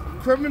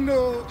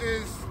 Criminal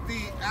is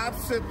the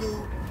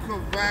absolute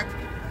correct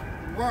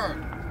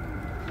word,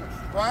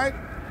 right?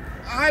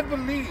 I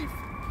believe,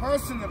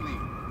 personally,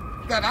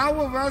 that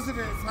our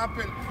residents have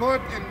been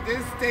put in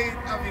this state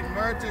of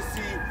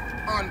emergency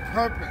on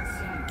purpose.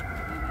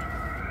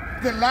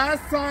 The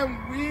last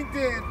time we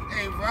did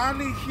a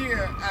rally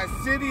here at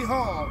City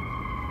Hall,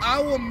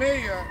 our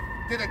mayor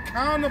did a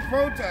counter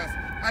protest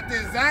at the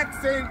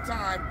exact same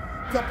time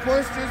to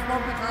push this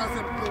public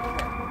housing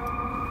blueprint.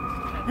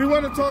 We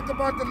want to talk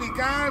about the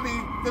legality.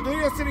 The New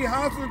York City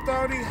Housing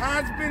Authority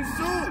has been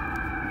sued.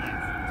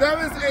 There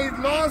is a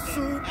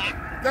lawsuit,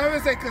 there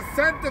is a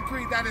consent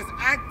decree that is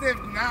active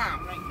now.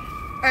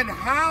 And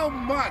how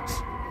much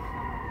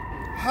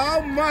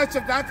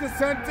of that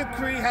consent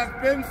decree has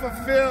been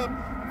fulfilled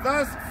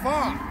thus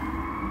far?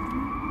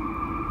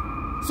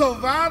 So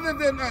rather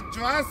than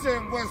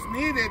addressing what's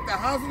needed, the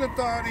Housing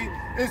Authority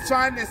is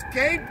trying to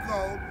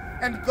scapegoat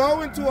and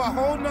go into a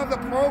whole nother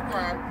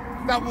program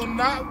that will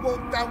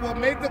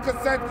make the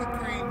consent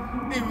decree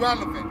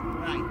irrelevant.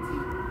 Right.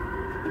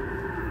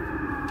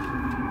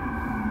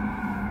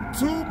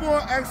 Two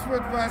more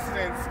expert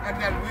residents,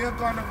 and then we're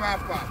going to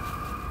wrap up.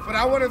 But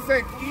I want to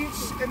thank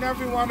each and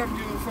every one of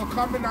you for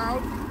coming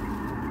out,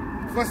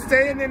 for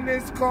staying in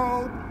this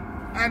cold,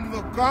 and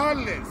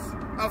regardless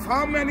of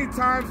how many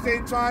times they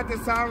tried to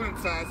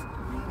silence us,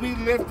 we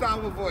lift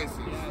our voices.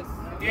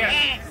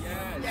 Yes.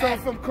 So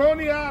from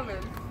Coney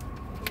Island,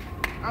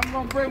 I'm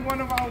going to bring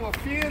one of our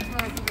fierce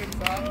residents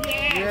up.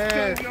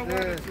 Yes.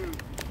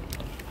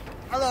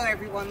 Hello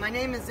everyone, my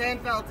name is Ann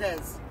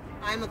Valdez.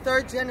 I'm a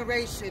third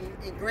generation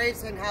in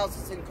Gravesend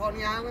houses in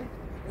Coney Island,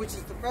 which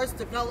is the first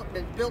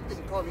development built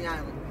in Coney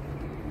Island.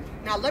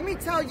 Now let me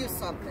tell you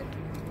something.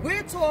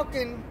 We're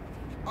talking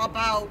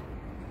about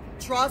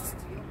trust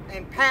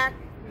and PAC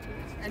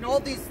and all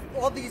these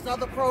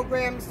other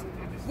programs,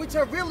 which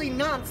are really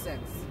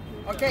nonsense,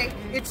 okay?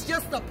 It's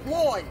just a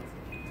ploy,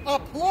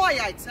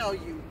 I tell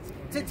you,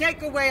 to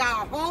take away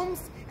our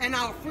homes and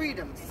our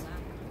freedoms,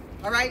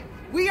 all right?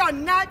 We are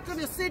not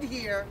gonna sit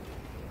here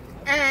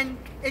and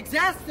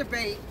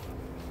exacerbate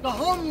the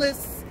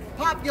homeless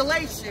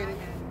population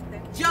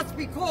just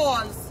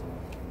because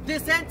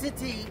this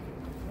entity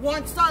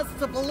wants us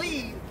to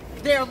believe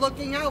they're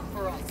looking out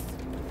for us.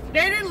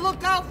 They didn't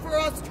look out for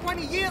us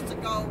 20 years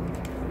ago.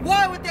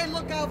 Why would they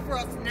look out for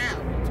us now?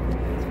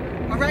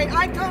 All right,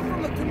 I come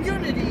from a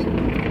community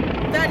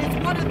that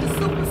is one of the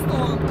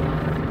Superstorm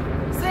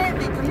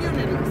Sandy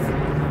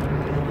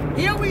communities.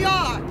 Here we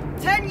are,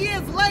 10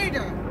 years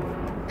later,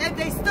 and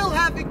they still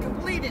haven't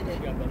completed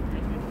it.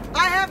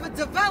 I have a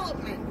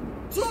development,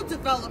 2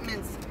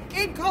 developments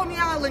in Coney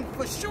Island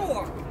for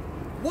sure.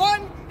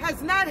 One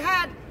has not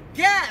had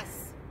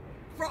gas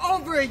for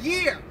over a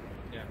year.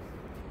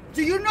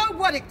 Do you know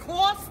what it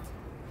costs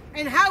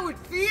and how it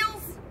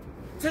feels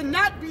to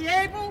not be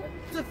able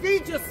to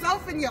feed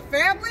yourself and your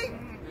family?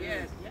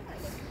 Yes.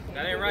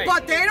 That ain't right.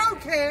 But they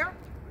don't care.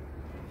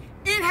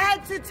 It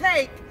had to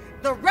take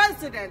the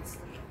residents,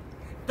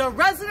 the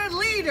resident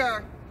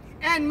leader,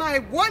 and my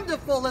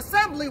wonderful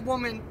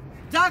assemblywoman,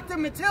 Dr.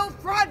 Matilde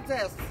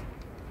Fuentes,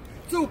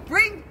 to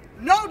bring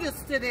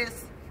notice to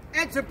this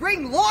and to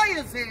bring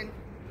lawyers in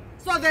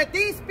so that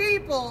these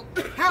people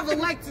have a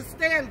leg to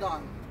stand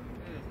on.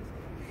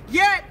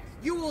 Yet,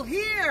 you will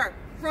hear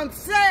from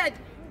said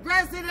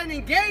resident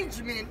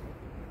engagement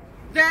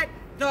that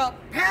the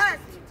PAC,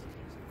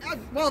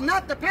 well,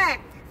 not the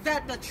PAC,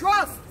 that the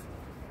trust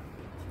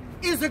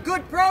is a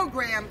good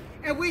program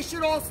and we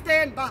should all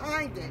stand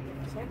behind it.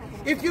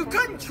 If you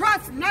couldn't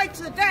trust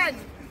NYCHA then,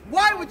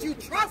 why would you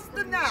trust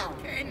them now?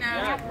 Okay,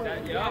 now.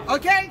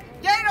 Okay?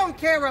 They don't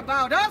care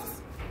about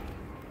us.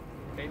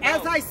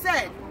 As I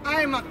said,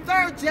 I am a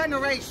third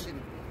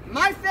generation.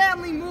 My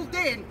family moved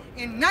in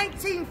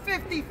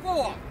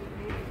 1954.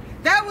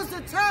 That was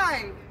a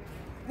time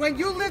when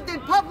you lived in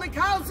public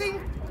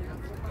housing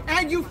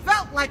and you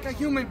felt like a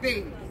human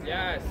being.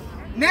 Yes.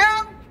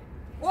 Now,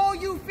 all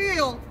you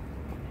feel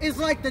is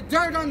like the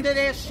dirt under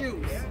their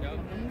shoes.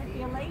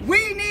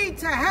 We need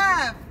to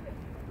have,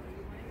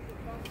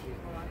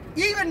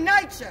 even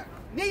NYCHA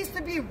needs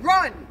to be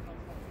run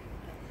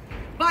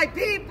by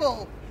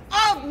people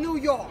of New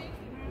York,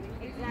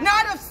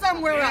 not of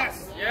somewhere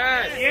else.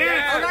 Yes.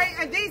 Yes. All right?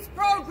 And these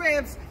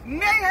programs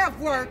may have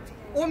worked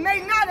or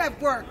may not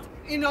have worked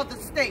in other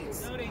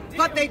states,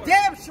 but they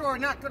damn sure are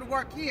not going to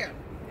work here.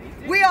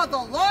 We are the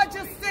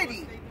largest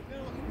city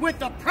with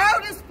the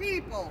proudest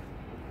people,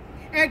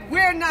 and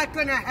we're not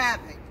going to have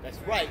it. That's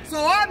right.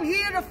 So I'm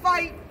here to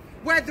fight,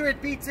 whether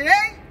it be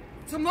today,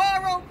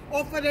 tomorrow,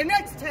 or for the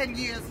next 10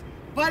 years,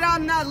 but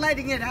I'm not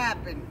letting it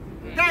happen.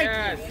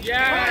 Thank you.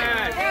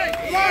 Yes.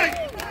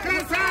 Fight!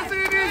 Because housing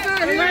is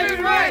a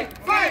human right!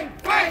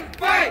 Fight! Fight!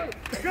 Fight!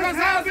 Because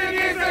housing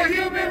is a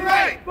human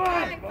right!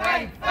 Fight,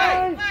 fight,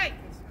 fight, fight.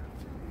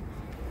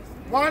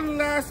 One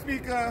last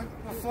speaker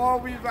before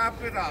we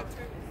wrap it up.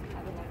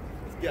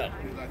 Yeah.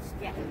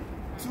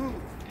 Two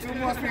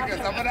more speakers.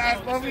 I'm going to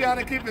ask both of y'all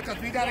to keep it because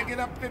we got to get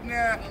up in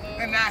there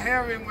in that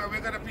hearing where we're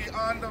going to be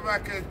on the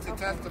record to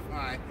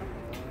testify.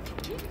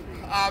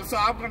 So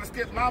I'm going to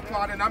skip my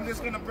part and I'm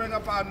just going to bring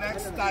up our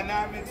next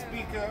dynamic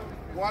speaker,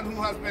 one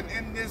who has been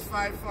in this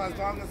fight for as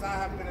long as I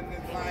have been in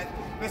this fight,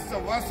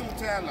 Mr. Russell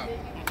Taylor.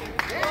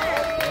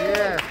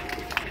 Yeah.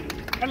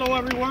 Hello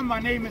everyone, my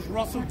name is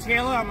Russell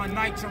Taylor. I'm a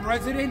NYCHA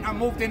resident. I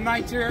moved to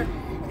NYCHA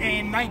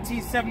in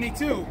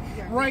 1972.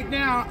 Right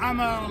now, I'm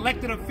an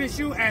elected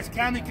official as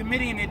county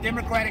committee in the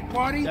Democratic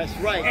Party. That's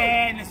right.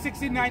 And the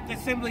 69th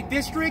Assembly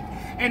District,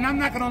 and I'm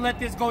not going to let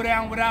this go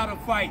down without a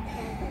fight.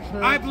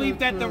 I believe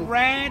that the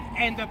RAD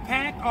and the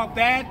PAC are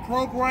bad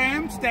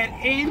programs that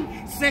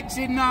end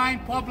Section 9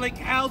 public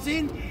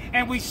housing,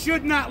 and we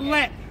should not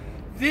let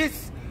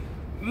this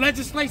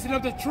legislation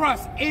of the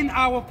trust in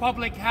our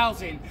public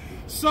housing.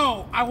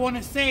 So I want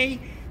to say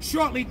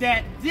shortly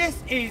that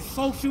this is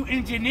social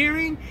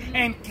engineering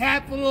and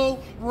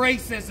capital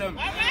racism.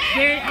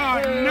 They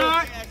are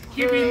not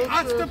giving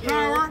us the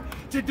power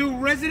to do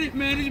resident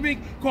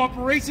management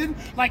corporation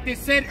like they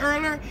said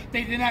earlier.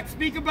 They did not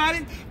speak about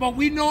it, but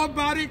we know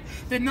about it.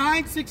 The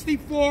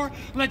 964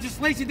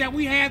 legislation that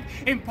we have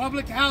in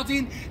public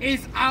housing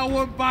is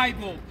our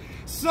Bible.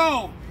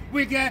 So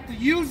we got to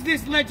use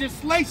this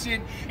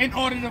legislation in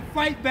order to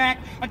fight back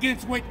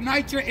against what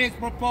NYCHA is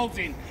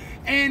proposing.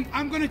 And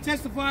I'm going to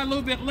testify a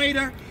little bit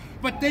later,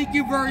 but thank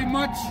you very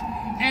much,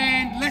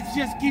 and let's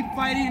just keep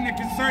fighting in a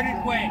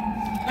concerted way.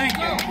 Thank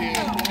you.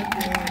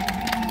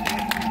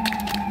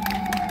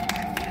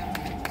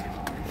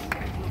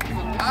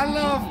 I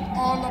love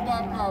all of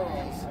our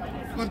boroughs,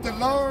 but the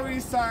Lower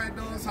East Side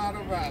knows how to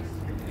rap.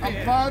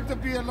 I'm proud to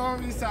be a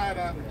Lower East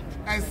Sider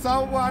and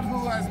someone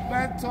who has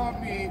mentored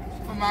me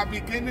from my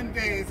beginning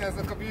days as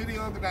a community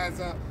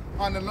organizer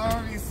on the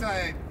Lower East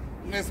Side,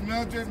 Ms.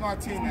 Mildred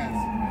Martinez.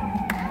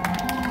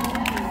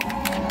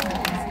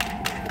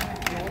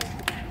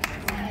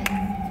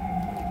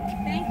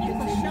 Thank you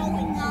for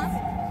showing us.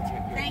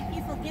 Thank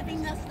you for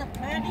giving us the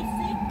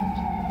courtesy.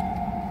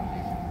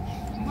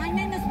 My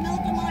name is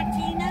Mildred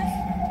Martinez,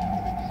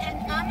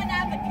 and I'm an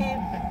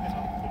advocate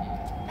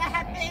that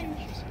have been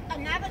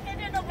an advocate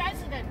and a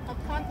resident of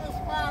Concourse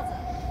Plaza.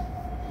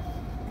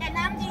 And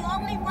I'm the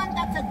only one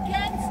that's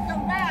against the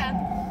RAD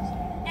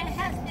and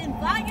has been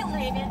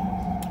violated.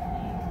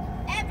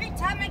 Every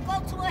time I go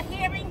to a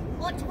hearing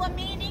or to a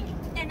meeting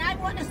and I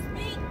want to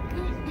speak,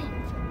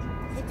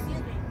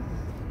 excuse me,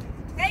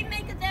 they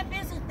make it their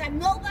business that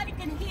nobody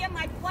can hear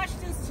my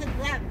questions to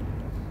them.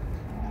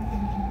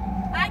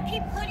 I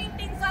keep putting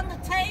things on the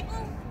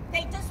table,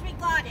 they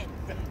disregard it.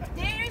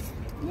 There's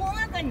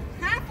more than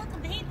half of the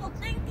people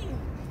thinking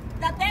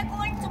that they're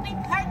going to be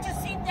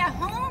purchasing their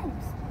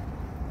homes.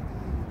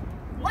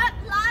 What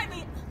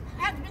lie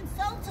has been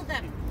sold to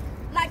them?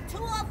 Like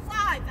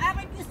 205,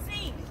 Avenue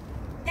C.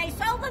 They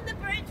sold them the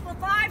bridge for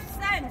 5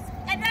 cents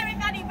and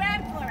everybody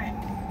ran for it.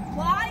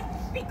 Why?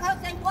 Because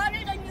they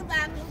wanted a new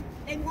bathroom,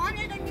 they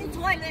wanted a new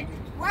toilet.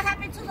 What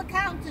happened to the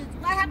counters?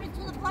 What happened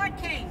to the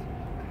parquet?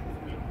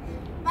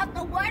 But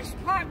the worst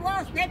part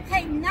was they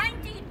paid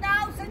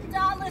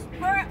 $90,000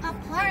 per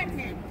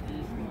apartment.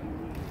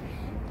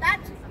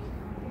 That's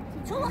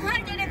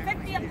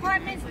 250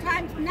 apartments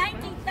times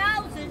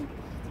 90,000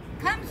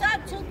 comes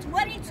up to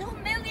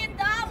 $22 million.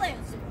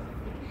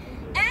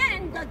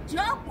 And the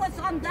joke was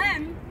on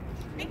them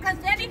because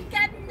they didn't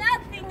get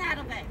nothing out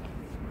of it.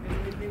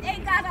 They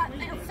got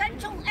an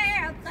essential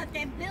air that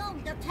their bill,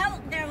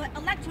 their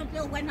electric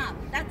bill went up.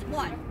 That's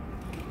one.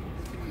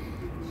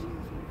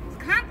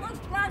 Concourse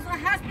Plaza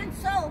has been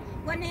sold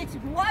when it's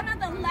one of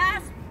the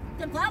last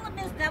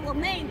developments that were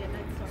made.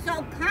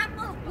 So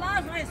Concourse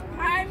Plaza is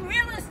prime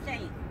real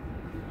estate.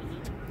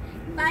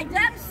 By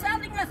them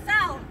selling us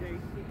out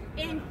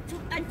in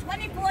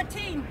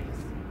 2014,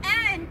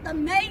 and the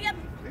mayor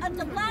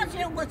de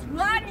Blasio was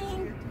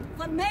running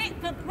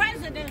for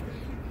president,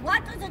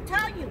 what does it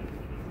tell you?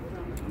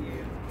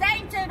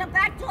 They did a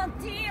backdoor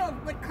deal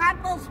with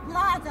Campos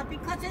Plaza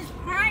because it's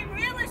prime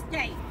real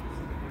estate.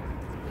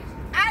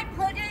 I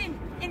put in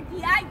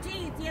the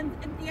IG,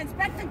 the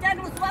Inspector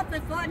General's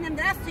office, for an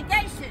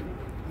investigation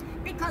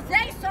because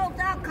they sold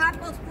out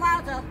Campos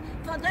Plaza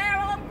for their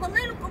own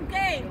political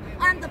gain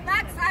on the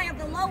backside of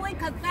the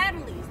low-income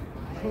families.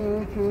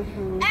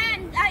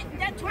 And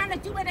they're trying to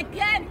do it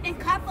again in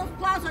Campos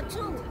Plaza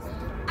too.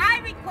 I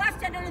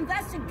requested an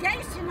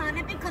investigation on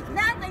it because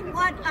now they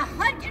want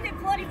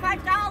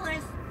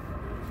 $145,000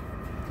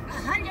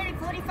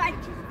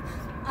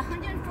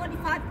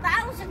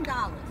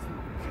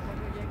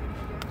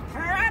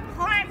 per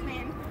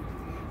apartment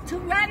to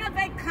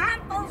renovate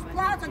Campos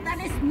Plaza that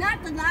is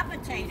not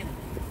dilapidated.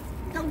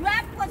 The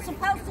rep was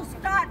supposed to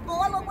start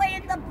all the way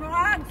in the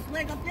Bronx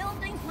where the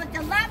buildings were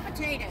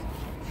dilapidated.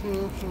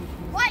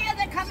 Why are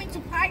they coming to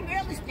prime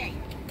real estate?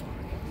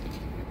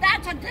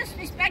 That's a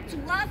disrespect to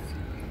us.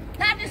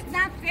 That is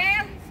not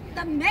fair.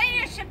 The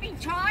mayor should be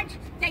charged.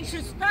 They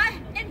should start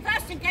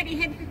investigating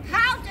him.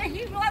 How did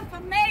he run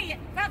for mayor,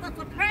 rather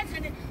for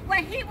president,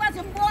 when he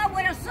wasn't born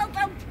with a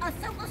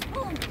silver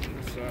spoon?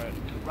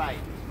 Right.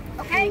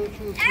 Okay?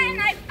 And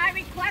I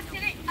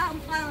requested it,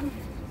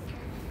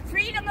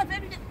 freedom of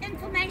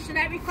information.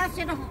 I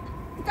requested a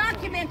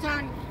document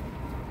on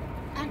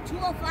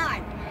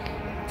 205.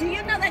 Do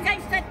you know that they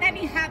said that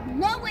they have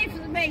no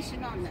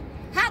information on them?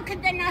 How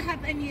could they not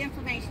have any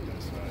information?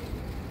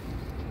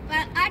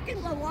 But I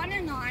can go on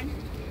and on.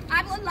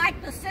 I would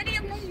like the city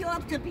of New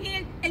York to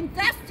be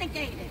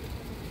investigated.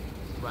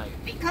 Right.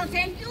 Because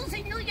they're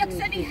using New York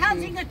City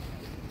Housing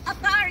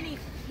Authority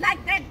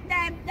like that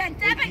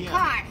debit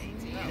card.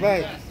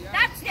 Right.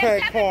 That's their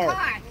debit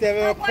card.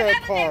 Debit For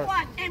whatever card. they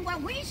want. And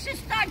what we should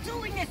start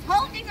doing is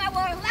holding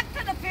our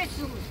elected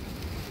officials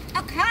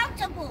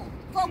accountable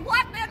for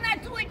what they're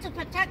not doing to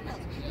protect us.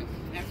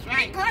 That's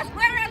right. Because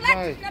we're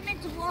electing them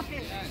into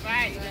office. That's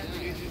right.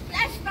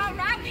 Let's start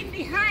rounding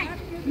behind.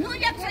 New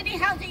York City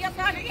Housing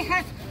Authority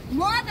has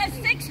more than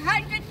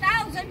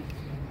 600,000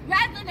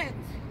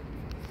 residents.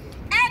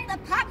 And the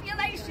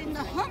population,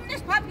 the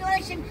homeless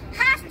population,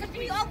 has to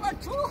be over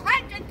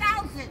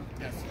 200,000.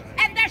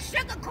 And they're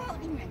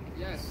sugarcoating it.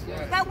 Yes.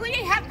 But we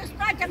have to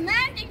start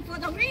demanding for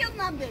the real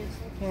numbers.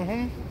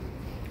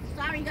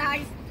 Sorry,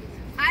 guys.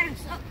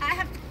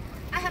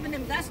 I haven't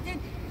invested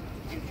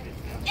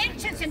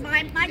interest in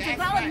my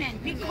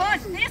development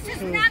because this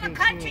is not a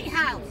country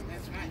house.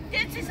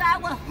 This is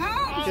our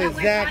home.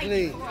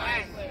 Exactly.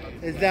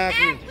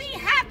 Exactly. And we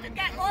have to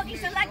get all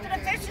these elected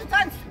officials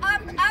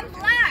on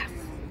blast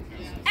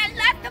and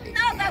let them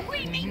know that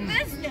we mean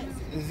business.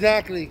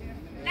 Exactly.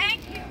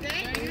 Thank you.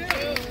 Thank you.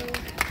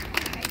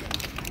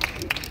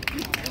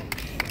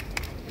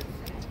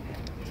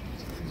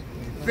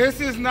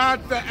 This is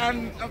not the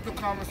end of the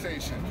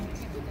conversation.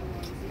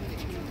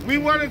 We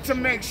wanted to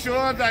make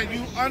sure that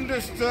you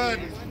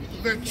understood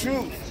the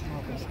truth,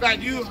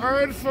 that you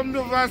heard from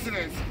the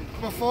residents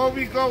before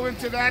we go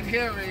into that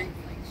hearing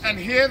and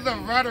hear the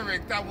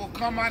rhetoric that will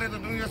come out of the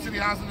New York City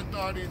Housing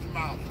Authority's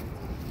mouth.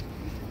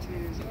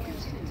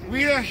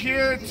 We are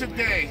here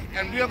today,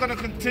 and we are going to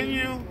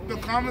continue the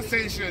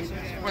conversation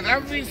with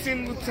every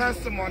single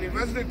testimony,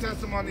 resident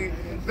testimony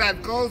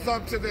that goes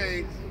up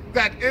today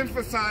that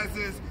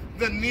emphasizes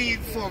the need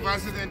for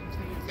resident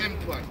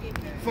input,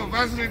 for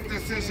resident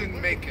decision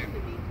making.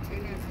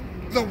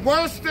 The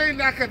worst thing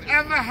that could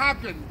ever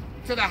happen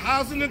to the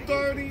Housing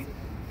Authority,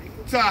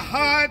 to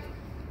HUD,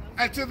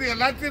 and to the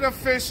elected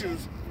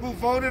officials who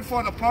voted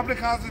for the Public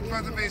Housing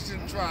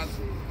Preservation Trust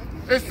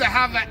is to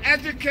have an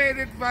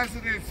educated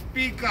resident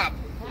speak up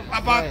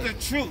about the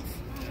truth.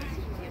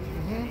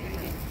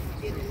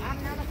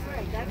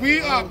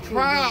 We are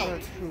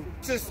proud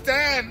to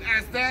stand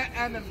as their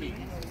enemy,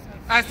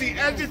 as the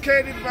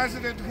educated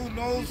resident who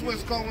knows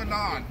what's going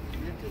on.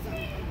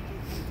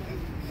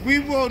 We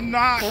will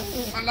not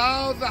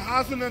allow the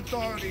Housing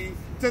Authority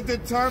to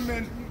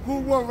determine who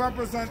will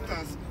represent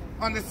us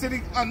on the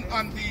city on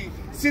the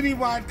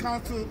citywide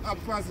Council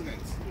of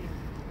Presidents.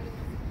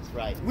 That's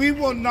right. We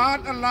will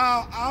not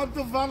allow our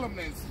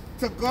developments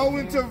to go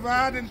into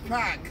RAD and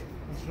PAC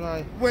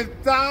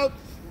without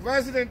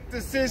resident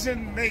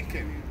decision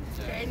making.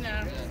 Okay,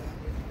 now.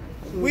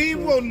 We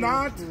will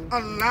not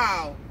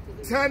allow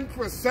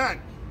 10%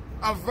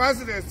 of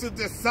residents to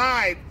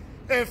decide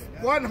if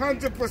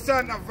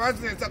 100% of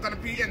residents are going to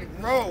be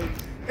enrolled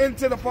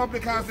into the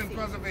Public Housing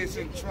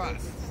Preservation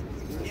Trust.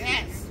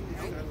 Yes.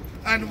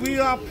 And we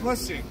are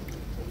pushing,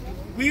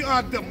 we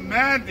are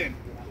demanding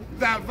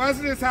that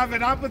residents have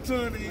an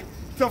opportunity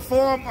to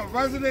form a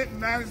resident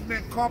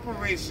management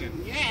corporation.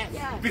 Yes.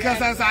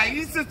 Because as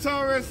Aisha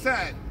Torres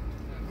said,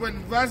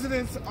 when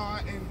residents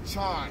are in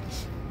charge,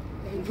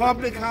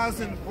 public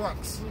housing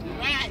works.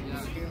 Right.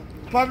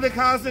 Public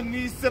housing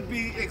needs to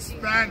be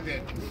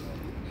expanded.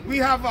 We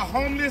have a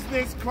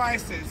homelessness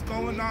crisis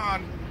going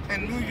on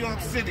in New York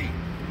City.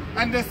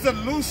 And the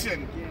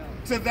solution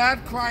to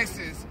that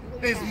crisis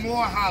is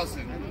more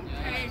housing.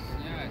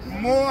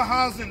 more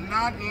housing,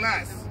 not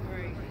less.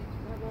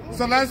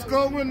 So let's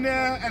go in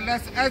there and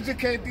let's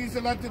educate these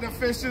elected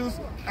officials,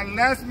 and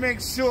let's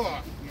make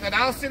sure that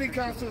our city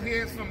council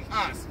hears from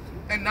us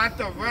and not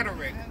the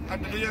rhetoric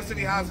of the New York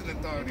City Housing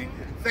Authority.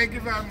 Thank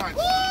you very much.